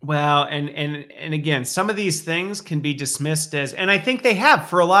 Well, and again, some of these things can be dismissed as, and I think they have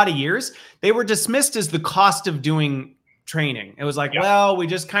for a lot of years, they were dismissed as the cost of doing training. It was like, well, we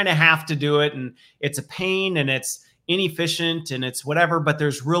just kind of have to do it, and it's a pain and it's inefficient and it's whatever, but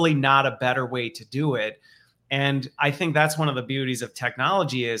there's really not a better way to do it. And I think that's one of the beauties of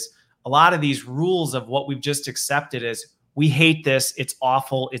technology, is a lot of these rules of what we've just accepted as, we hate this, it's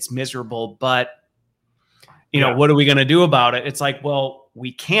awful, it's miserable, but what are we going to do about it? It's like, well,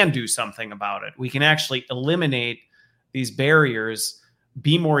 we can do something about it. We can actually eliminate these barriers,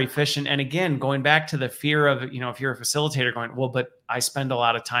 be more efficient. And again, going back to the fear of, if you're a facilitator going, well, but I spend a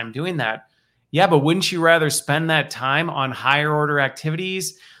lot of time doing that. Yeah, but wouldn't you rather spend that time on higher order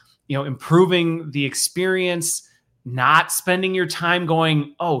activities, improving the experience, not spending your time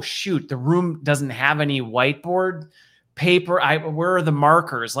going, oh, shoot, the room doesn't have any whiteboard paper. Where are the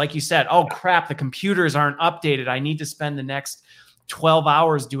markers? Like you said, oh, crap, the computers aren't updated. I need to spend the next 12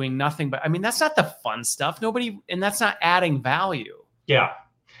 hours doing nothing. But I mean, that's not the fun stuff. And that's not adding value. Yeah.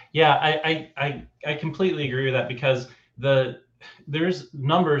 I completely agree with that, because there's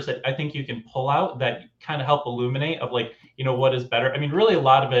numbers that I think you can pull out that kind of help illuminate of like, what is better. I mean, really a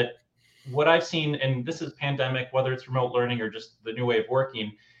lot of it, what I've seen, and this is pandemic, whether it's remote learning or just the new way of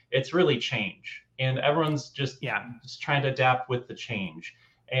working, it's really change. And everyone's just trying to adapt with the change.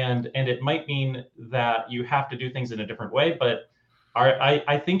 And it might mean that you have to do things in a different way, but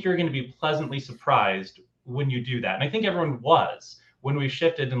I think you're going to be pleasantly surprised when you do that. And I think everyone was, when we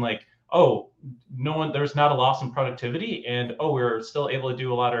shifted and like, oh, there's not a loss in productivity, and we're still able to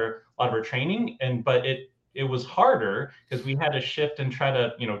do a lot of our training. But it was harder because we had to shift and try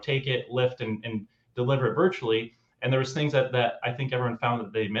to, take it, lift and deliver it virtually. And there was things that I think everyone found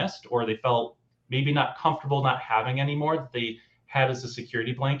that they missed, or they felt maybe not comfortable not having anymore, that they had as a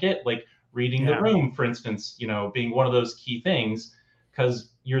security blanket, like reading the room, for instance, being one of those key things,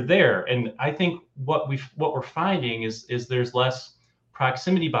 because you're there. And I think what we're finding is there's less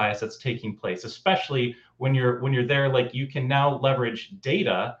proximity bias that's taking place, especially when you're there. Like, you can now leverage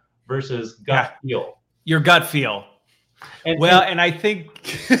data versus gut feel. Your gut feel. And I think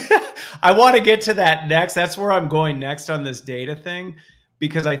I want to get to that next. That's where I'm going next on this data thing,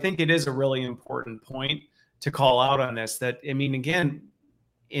 because I think it is a really important point to call out on this. That, I mean, again,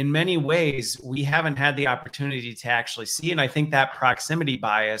 in many ways, we haven't had the opportunity to actually see. And I think that proximity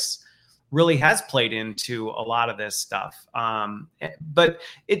bias really has played into a lot of this stuff. But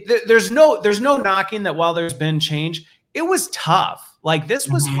there's no knocking that while there's been change, it was tough. Like, this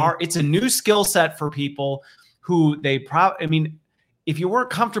was hard. It's a new skill set for people who I mean, if you weren't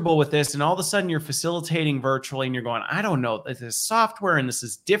comfortable with this and all of a sudden you're facilitating virtually and you're going, I don't know, this is software and this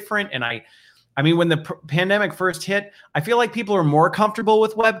is different. And I mean, when the pandemic first hit, I feel like people are more comfortable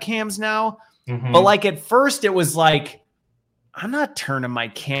with webcams now. But like at first it was like, I'm not turning my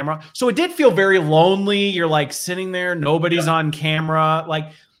camera. So it did feel very lonely. You're like sitting there, nobody's on camera.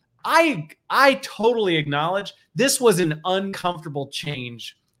 Like, I totally acknowledge this was an uncomfortable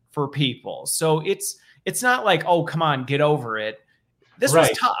change for people. So it's not like, oh, come on, get over it. This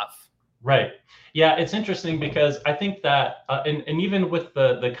was tough. Right. Yeah, it's interesting because I think that, and even with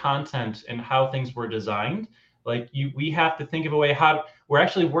the content and how things were designed, like we have to think of a way how we're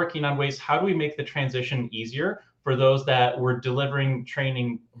actually working on ways, how do we make the transition easier for those that were delivering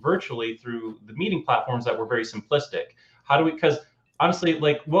training virtually through the meeting platforms that were very simplistic? How do we, because honestly,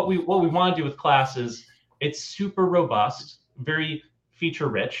 like what we want to do with classes, it's super robust, very feature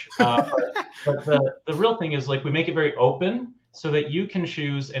rich. But the real thing is, like, we make it very open so that you can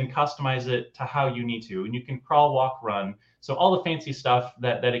choose and customize it to how you need to. And you can crawl, walk, run. So all the fancy stuff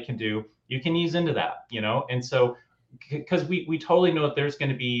that it can do, you can ease into that, you know? And so, because we totally know that there's going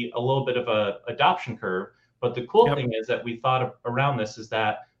to be a little bit of a adoption curve. But the cool thing is that we thought around this is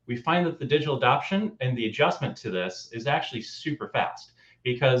that we find that the digital adoption and the adjustment to this is actually super fast,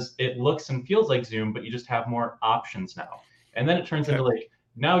 because it looks and feels like Zoom, but you just have more options now. And then it turns into like,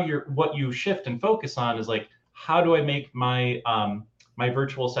 now what you shift and focus on is like, how do I make my my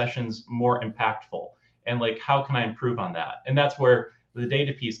virtual sessions more impactful? And like, how can I improve on that? And that's where the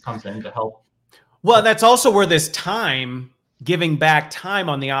data piece comes in to help. Well, that's also where this giving back time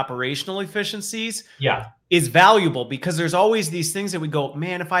on the operational efficiencies is valuable, because there's always these things that we go,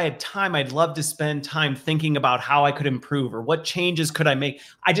 man, if I had time, I'd love to spend time thinking about how I could improve or what changes could I make.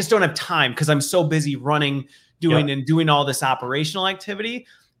 I just don't have time because I'm so busy running, doing all this operational activity.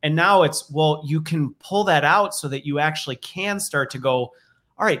 And now it's, well, you can pull that out so that you actually can start to go,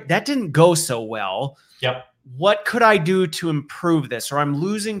 all right, that didn't go so well. What could I do to improve this? Or I'm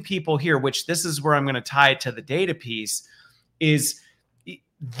losing people here, which this is where I'm going to tie it to the data piece.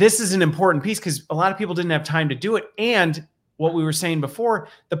 This is an important piece because a lot of people didn't have time to do it. And what we were saying before,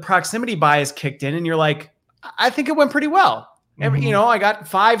 the proximity bias kicked in and you're like, I think it went pretty well. I got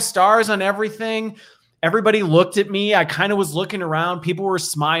 5 stars on everything. Everybody looked at me. I kind of was looking around. People were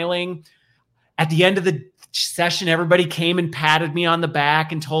smiling. At the end of the session, everybody came and patted me on the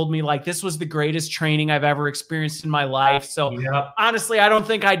back and told me like, this was the greatest training I've ever experienced in my life. So honestly, I don't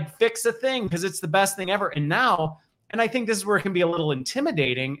think I'd fix a thing because it's the best thing ever. And now, and I think this is where it can be a little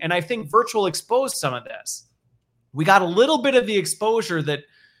intimidating. And I think virtual exposed some of this. We got a little bit of the exposure that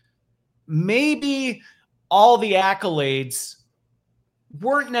maybe all the accolades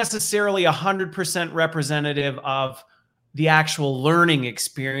weren't necessarily 100% representative of the actual learning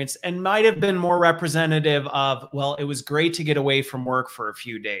experience, and might have been more representative of, well, it was great to get away from work for a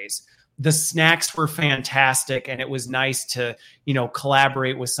few days. The snacks were fantastic, and it was nice to,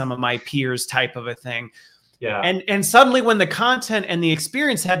 collaborate with some of my peers type of a thing. And suddenly when the content and the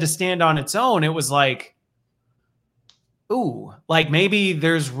experience had to stand on its own, it was like, ooh, like maybe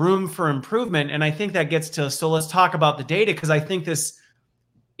there's room for improvement. And I think that gets to, so let's talk about the data, because I think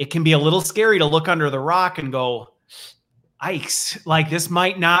it can be a little scary to look under the rock and go, yikes, like this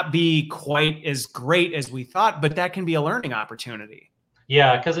might not be quite as great as we thought, but that can be a learning opportunity.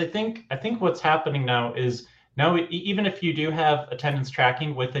 Yeah, because I think what's happening now is, even if you do have attendance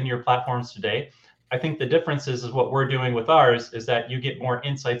tracking within your platforms today, I think the difference is what we're doing with ours is that you get more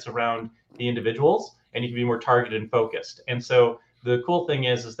insights around the individuals and you can be more targeted and focused. And so the cool thing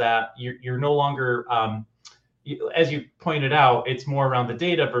is that you're no longer, as you pointed out, it's more around the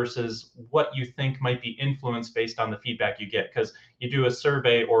data versus what you think might be influenced based on the feedback you get. Because you do a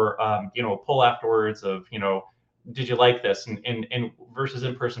survey or a poll afterwards of, did you like this? And versus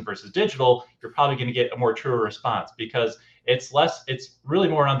in-person versus digital, you're probably going to get a more truer response, because it's really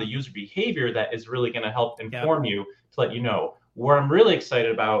more on the user behavior that is really going to help inform you to let you know. Where I'm really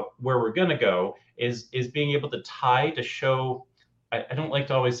excited about where we're going to go is being able to show, I don't like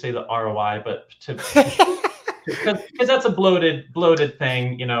to always say the ROI, but because that's a bloated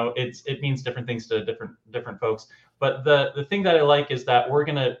thing. It means different things to different folks. But the thing that I like is that we're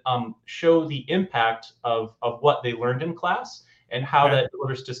going to show the impact of what they learned in class and how that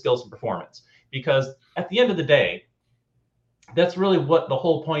delivers to skills and performance. Because at the end of the day, that's really what the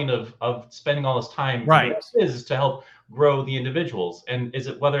whole point of spending all this time is to help grow the individuals. And is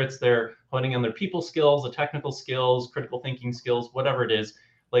it whether it's they're honing on their people skills, the technical skills, critical thinking skills, whatever it is,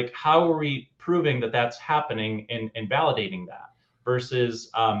 like how are we proving that that's happening and validating that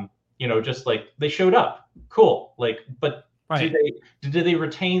versus just like they showed up, cool, like, but did they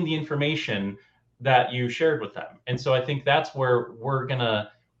retain the information that you shared with them? And so I think that's where we're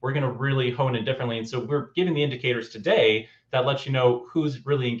gonna really hone in differently. And so we're giving the indicators today that lets you know who's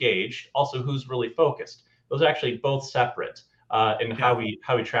really engaged, also who's really focused. Those are actually both separate in how we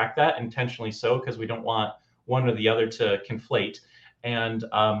track that, intentionally so, because we don't want one or the other to conflate. And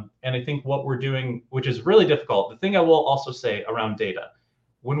I think what we're doing, which is really difficult, the thing I will also say around data,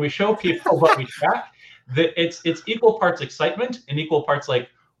 when we show people what we track, it's equal parts excitement and equal parts like,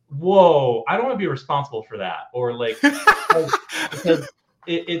 whoa, I don't want to be responsible for that, or like, because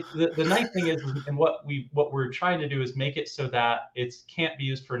the nice thing is, and what we're trying to do is make it so that it can't be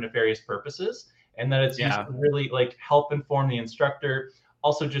used for nefarious purposes, and that it's used to really like help inform the instructor,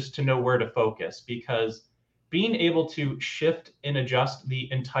 also just to know where to focus, because being able to shift and adjust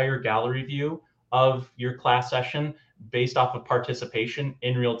the entire gallery view of your class session based off of participation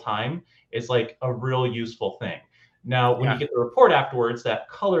in real time is like a real useful thing. Now, when you get the report afterwards that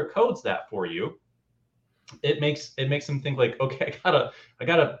color codes that for you, it makes them think like, okay, I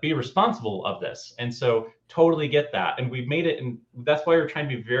gotta be responsible of this. And so totally get that. And we've made it, and that's why we're trying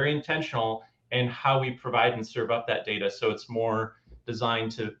to be very intentional in how we provide and serve up that data. So it's more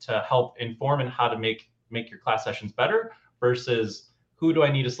designed to help inform and how to make your class sessions better versus who do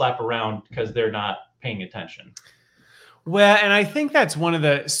I need to slap around because they're not paying attention. Well, and I think that's one of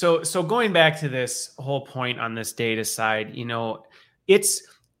the, so going back to this whole point on this data side, it's,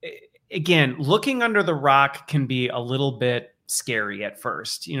 again, looking under the rock can be a little bit scary at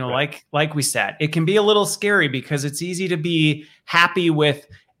first, like we said, it can be a little scary because it's easy to be happy with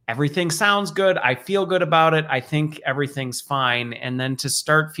everything sounds good. I feel good about it. I think everything's fine. And then to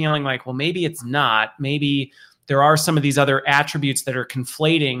start feeling like, well, maybe it's not, maybe there are some of these other attributes that are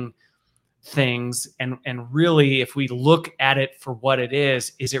conflating things. And really, if we look at it for what it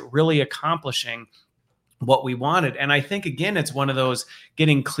is it really accomplishing what we wanted? And I think, again, it's one of those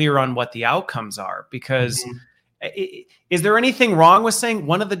getting clear on what the outcomes are, because is there anything wrong with saying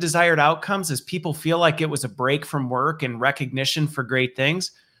one of the desired outcomes is people feel like it was a break from work and recognition for great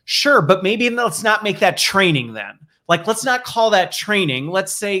things? Sure, but maybe let's not make that training then. Like, let's not call that training.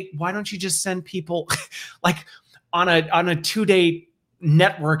 Let's say, why don't you just send people like on a 2-day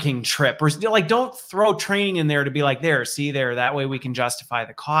networking trip, or like, don't throw training in there to be like, that way we can justify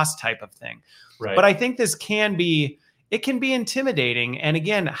the cost type of thing. Right. But I think this can be intimidating. And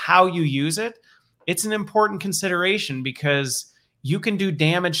again, how you use it, it's an important consideration, because you can do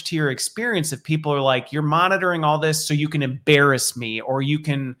damage to your experience if people are like, you're monitoring all this so you can embarrass me, or you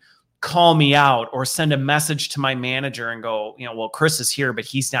can call me out, or send a message to my manager and go, well, Chris is here, but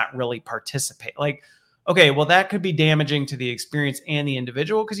he's not really participating. Like, okay, well, that could be damaging to the experience and the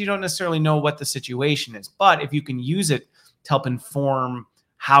individual, because you don't necessarily know what the situation is. But if you can use it to help inform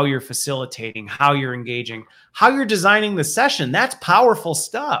how you're facilitating, how you're engaging, how you're designing the session, that's powerful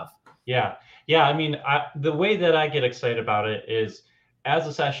stuff. Yeah. I mean, the way that I get excited about it is, as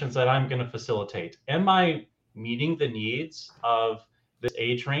the sessions that I'm going to facilitate, am I meeting the needs of this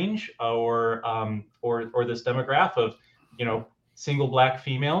age range or this demographic of, single Black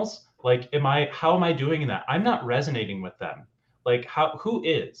females? Like, how am I doing that? I'm not resonating with them. Like, who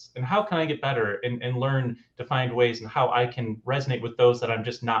is, and how can I get better and learn to find ways and how I can resonate with those that I'm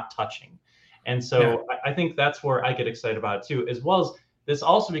just not touching. And so I think that's where I get excited about it too, as well as this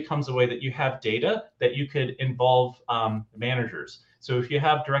also becomes a way that you have data that you could involve managers. So if you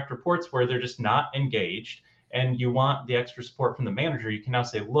have direct reports where they're just not engaged and you want the extra support from the manager, you can now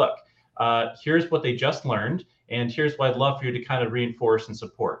say, look, here's what they just learned, and here's what I'd love for you to kind of reinforce and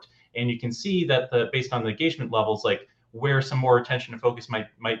support. And you can see that based on the engagement levels, like where some more attention and focus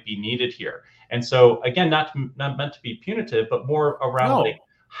might be needed here. And so again, not meant to be punitive, but more around like,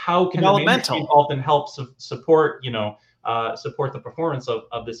 how can the manager be involved and help support, support the performance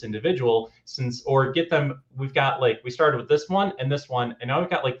of this individual, or get them, we started with this one, and now we've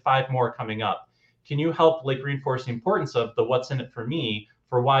got like 5 more coming up. Can you help like reinforce the importance of the what's in it for me,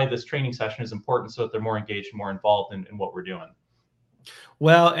 for why this training session is important, so that they're more engaged and more involved in what we're doing?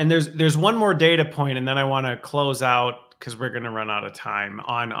 Well, and there's one more data point, and then I want to close out because we're going to run out of time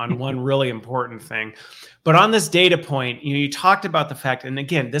on one really important thing. But on this data point, you talked about the fact, and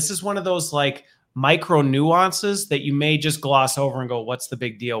again, this is one of those like micro nuances that you may just gloss over and go, what's the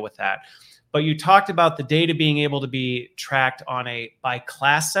big deal with that? But you talked about the data being able to be tracked on a by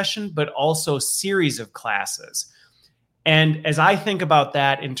class session, but also series of classes. And as I think about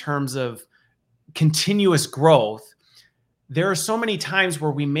that in terms of continuous growth, there are so many times where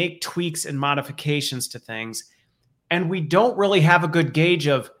we make tweaks and modifications to things, and we don't really have a good gauge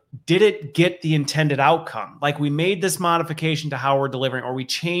of, did it get the intended outcome? Like we made this modification to how we're delivering, or we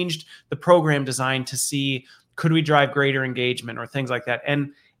changed the program design to see, could we drive greater engagement or things like that?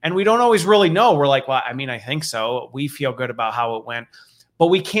 And we don't always really know. We're like, well, I mean, I think so. We feel good about how it went, but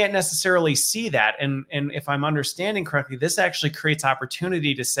we can't necessarily see that. And if I'm understanding correctly, this actually creates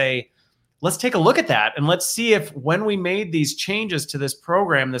opportunity to say, let's take a look at that. And let's see if when we made these changes to this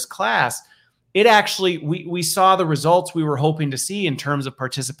program, this class, it actually, we saw the results we were hoping to see in terms of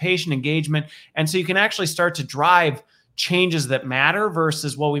participation, engagement. And so you can actually start to drive changes that matter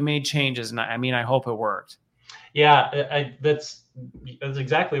versus, well, we made changes. And I mean, I hope it worked. Yeah, that's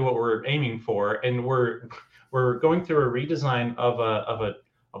exactly what we're aiming for. And we're going through a redesign of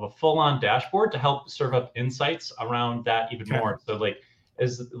a full-on dashboard to help serve up insights around that even more. So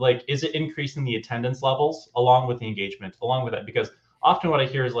is it increasing the attendance levels along with the engagement, along with that? Because often what I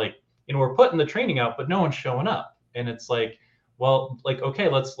hear is like, we're putting the training out, but no one's showing up. And it's like, well, okay,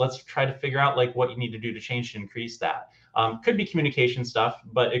 let's try to figure out like what you need to do to change to increase that. Could be communication stuff,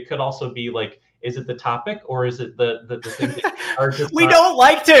 but it could also be like, is it the topic or is it the things that are just we don't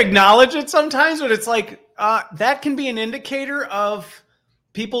like to acknowledge it sometimes, but it's like that can be an indicator of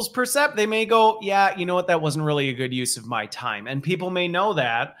people's perception. They may go, yeah, you know what, that wasn't really a good use of my time. And people may know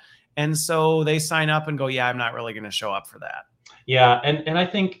that. And so they sign up and go, yeah, I'm not really going to show up for that. Yeah, and I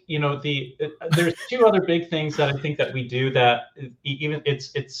think there's two other big things that I think that we do that even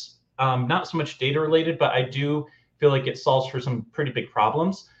it's not so much data related, but I do feel like it solves for some pretty big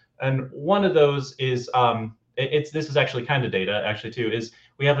problems. And one of those is this is actually kind of data actually too, is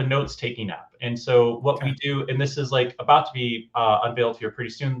we have a notes taking app. And so what we do, and this is like about to be unveiled here pretty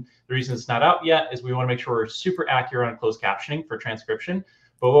soon. The reason it's not out yet is we want to make sure we're super accurate on closed captioning for transcription.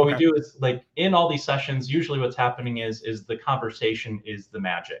 But what we do is like in all these sessions, usually what's happening is the conversation is the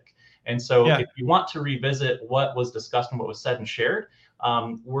magic. And so if you want to revisit what was discussed and what was said and shared,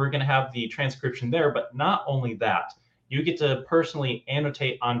 we're going to have the transcription there. But not only that, you get to personally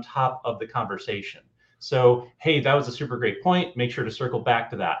annotate on top of the conversation. So, hey, that was a super great point. Make sure to circle back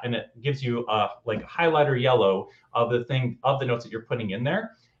to that. And it gives you like a highlighter yellow of the notes that you're putting in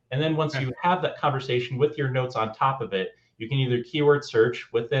there. And then once you have that conversation with your notes on top of it, you can either keyword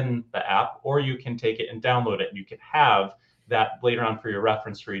search within the app, or you can take it and download it. And you can have that later on for your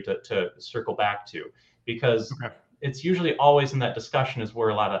reference for you to circle back to, because it's usually always in that discussion is where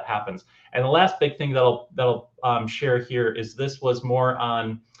a lot of it happens. And the last big thing that'll share here is this was more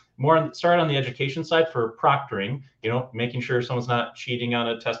on started on the education side for proctoring, making sure someone's not cheating on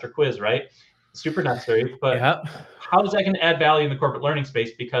a test or quiz, right? Super necessary. But how is that going to add value in the corporate learning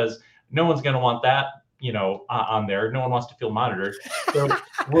space? Because no one's going to want that on there. No one wants to feel monitored. So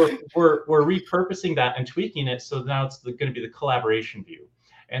we're repurposing that and tweaking it. So now it's going to be the collaboration view.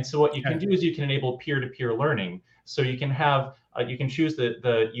 And so what you can do is you can enable peer-to-peer learning. So you can have, you can choose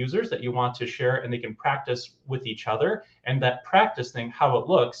the users that you want to share, and they can practice with each other. And that practice thing, how it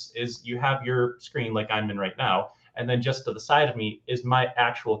looks is you have your screen like I'm in right now. And then just to the side of me is my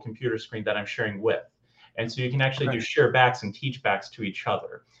actual computer screen that I'm sharing with. And so you can actually do share backs and teach backs to each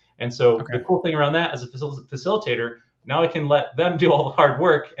other. And so the cool thing around that as a facilitator, now I can let them do all the hard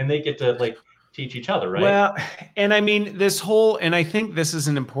work and they get to like teach each other, right? Well, and I mean, and I think this is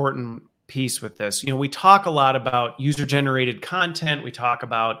an important piece with this. We talk a lot about user-generated content. We talk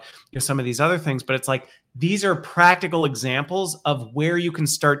about some of these other things, but it's like, these are practical examples of where you can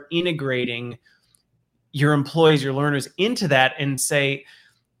start integrating your employees, your learners into that and say,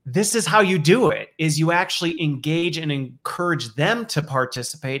 this is how you do it, is you actually engage and encourage them to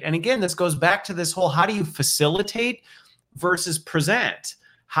participate. And again, this goes back to this whole, how do you facilitate versus present?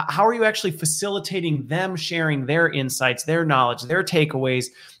 How are you actually facilitating them sharing their insights, their knowledge, their takeaways,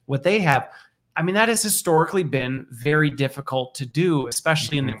 what they have? I mean, that has historically been very difficult to do,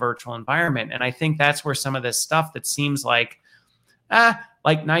 especially in the virtual environment. And I think that's where some of this stuff that seems like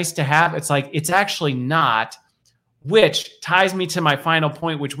nice to have, it's like, it's actually not. Which ties me to my final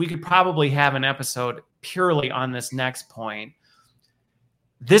point, which we could probably have an episode purely on this next point.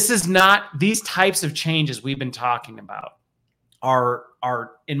 This is not, these types of changes we've been talking about are,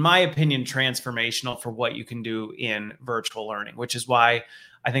 in my opinion, transformational for what you can do in virtual learning, which is why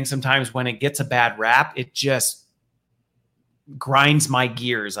I think sometimes when it gets a bad rap, it just grinds my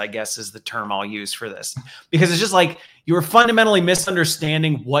gears, I guess is the term I'll use for this, because it's just like you're fundamentally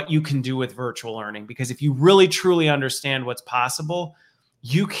misunderstanding what you can do with virtual learning. Because if you really truly understand what's possible,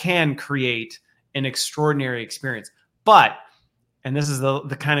 you can create an extraordinary experience. But, and this is the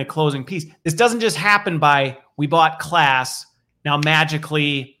kind of closing piece, this doesn't just happen by we bought class, now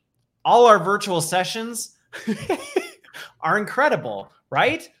magically all our virtual sessions are incredible,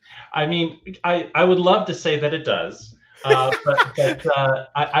 right? I mean, I would love to say that it does. So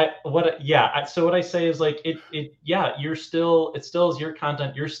what I say is like, it still is your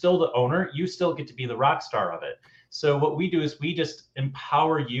content. You're still the owner. You still get to be the rock star of it. So what we do is we just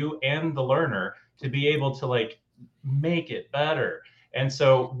empower you and the learner to be able to like make it better. And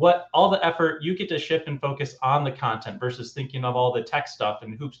so all the effort you get to shift and focus on the content versus thinking of all the tech stuff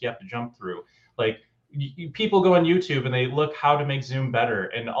and hoops you have to jump through. Like people go on YouTube and they look how to make Zoom better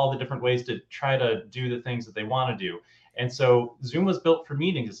and all the different ways to try to do the things that they want to do. And so Zoom was built for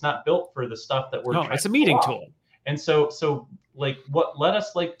meetings. It's not built for the stuff that we're it's a meeting tool. And so like let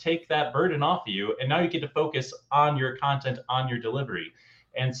us like take that burden off of you. And now you get to focus on your content, on your delivery.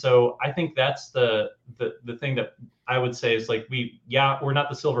 And so I think that's the thing that I would say is like, we're not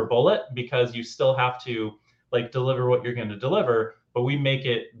the silver bullet, because you still have to like deliver what you're going to deliver, but we make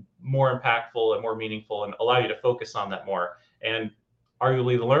it more impactful and more meaningful and allow you to focus on that more, and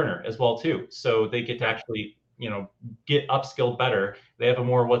arguably the learner as well too. So they get to actually, get upskilled better. They have a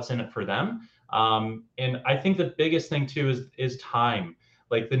more what's in it for them. And I think the biggest thing too is time.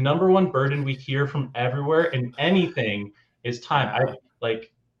 Like the number one burden we hear from everywhere in anything is time.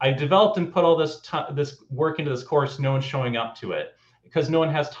 I developed and put all this work into this course. No one's showing up to it because no one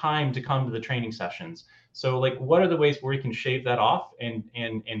has time to come to the training sessions. So like, what are the ways where we can shave that off and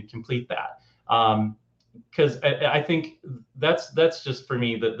complete that? Because I think that's just for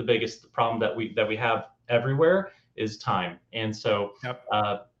me the biggest problem that we have everywhere is time. And so,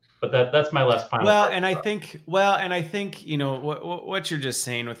 but that's my last final. And I think what you're just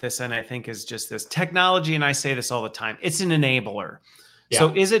saying with this, and I think is just this technology, and I say this all the time, it's an enabler. Yeah.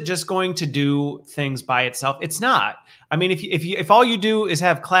 So is it just going to do things by itself? It's not. I mean, if all you do is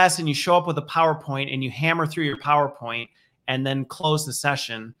have class and you show up with a PowerPoint and you hammer through your PowerPoint and then close the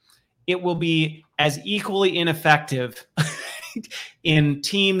session, it will be as equally ineffective in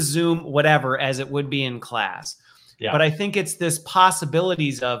Teams, Zoom, whatever, as it would be in class. Yeah. But I think it's this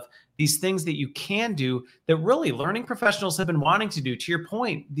possibilities of these things that you can do that really learning professionals have been wanting to do. To your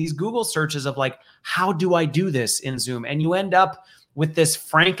point, these Google searches of like, how do I do this in Zoom? And you end up with this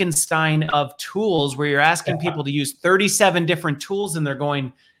Frankenstein of tools where you're asking people to use 37 different tools and they're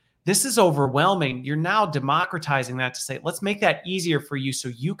going, this is overwhelming. You're now democratizing that to say, let's make that easier for you so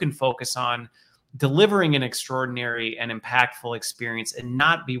you can focus on delivering an extraordinary and impactful experience and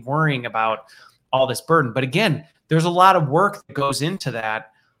not be worrying about all this burden. But again, there's a lot of work that goes into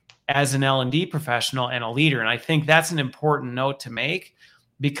that as an L&D professional and a leader. And I think that's an important note to make,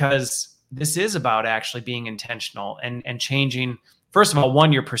 because this is about actually being intentional and changing, first of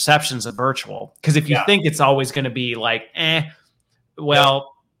all, your perceptions of virtual. Because if you think it's always going to be like,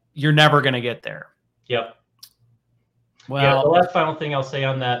 you're never going to get there. Yep. Well, the last final thing I'll say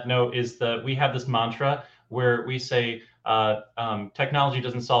on that note is that we have this mantra where we say, technology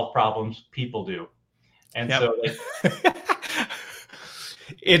doesn't solve problems, people do. And so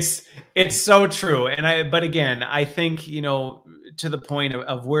it's so true. But again, I think, to the point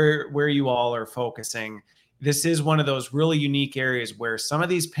of where you all are focusing, this is one of those really unique areas where some of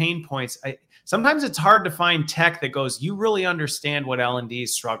these pain points, sometimes it's hard to find tech that goes, you really understand what L&D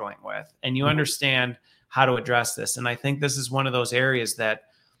is struggling with, and you understand how to address this. And I think this is one of those areas that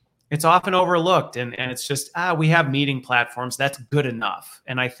it's often overlooked, and it's just, we have meeting platforms. That's good enough.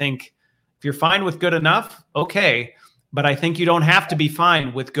 And I think if you're fine with good enough, okay. But I think you don't have to be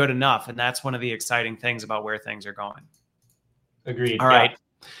fine with good enough. And that's one of the exciting things about where things are going. Agreed. All right.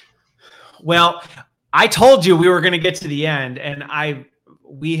 Well, I told you we were going to get to the end, and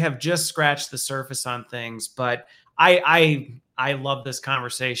we have just scratched the surface on things, but I love this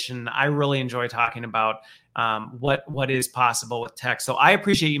conversation. I really enjoy talking about what is possible with tech. So I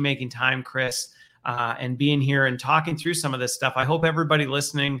appreciate you making time, Chris, and being here and talking through some of this stuff. I hope everybody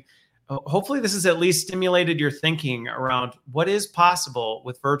listening, hopefully this has at least stimulated your thinking around what is possible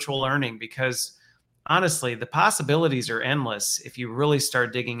with virtual learning, because honestly, the possibilities are endless if you really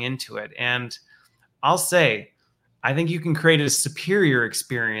start digging into it. And I'll say, I think you can create a superior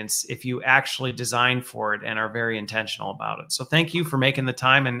experience if you actually design for it and are very intentional about it. So thank you for making the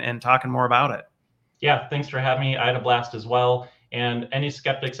time and talking more about it. Yeah, thanks for having me. I had a blast as well. And any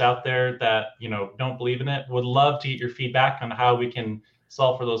skeptics out there that, don't believe in it, would love to get your feedback on how we can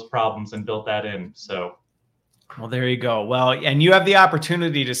solve for those problems and build that in. So Well, there you go. Well, and you have the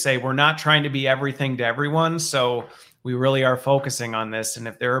opportunity to say, we're not trying to be everything to everyone. So we really are focusing on this. And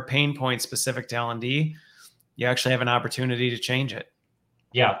if there are pain points specific to L&D, you actually have an opportunity to change it.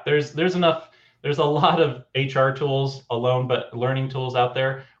 Yeah, there's a lot of HR tools alone, but learning tools out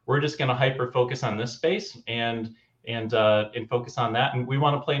there. We're just going to hyper focus on this space and focus on that. And we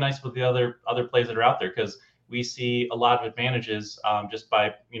want to play nice with the other plays that are out there, because we see a lot of advantages just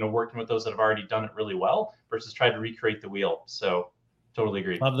by working with those that have already done it really well versus try to recreate the wheel. So totally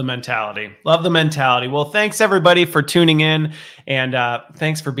agree. Love the mentality. Love the mentality. Well, thanks everybody for tuning in, and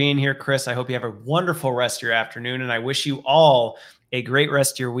thanks for being here, Chris. I hope you have a wonderful rest of your afternoon, and I wish you all a great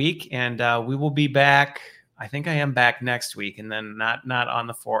rest of your week. And we will be back. I think I am back next week, and then not on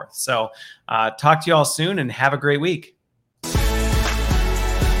the 4th. So talk to you all soon, and have a great week.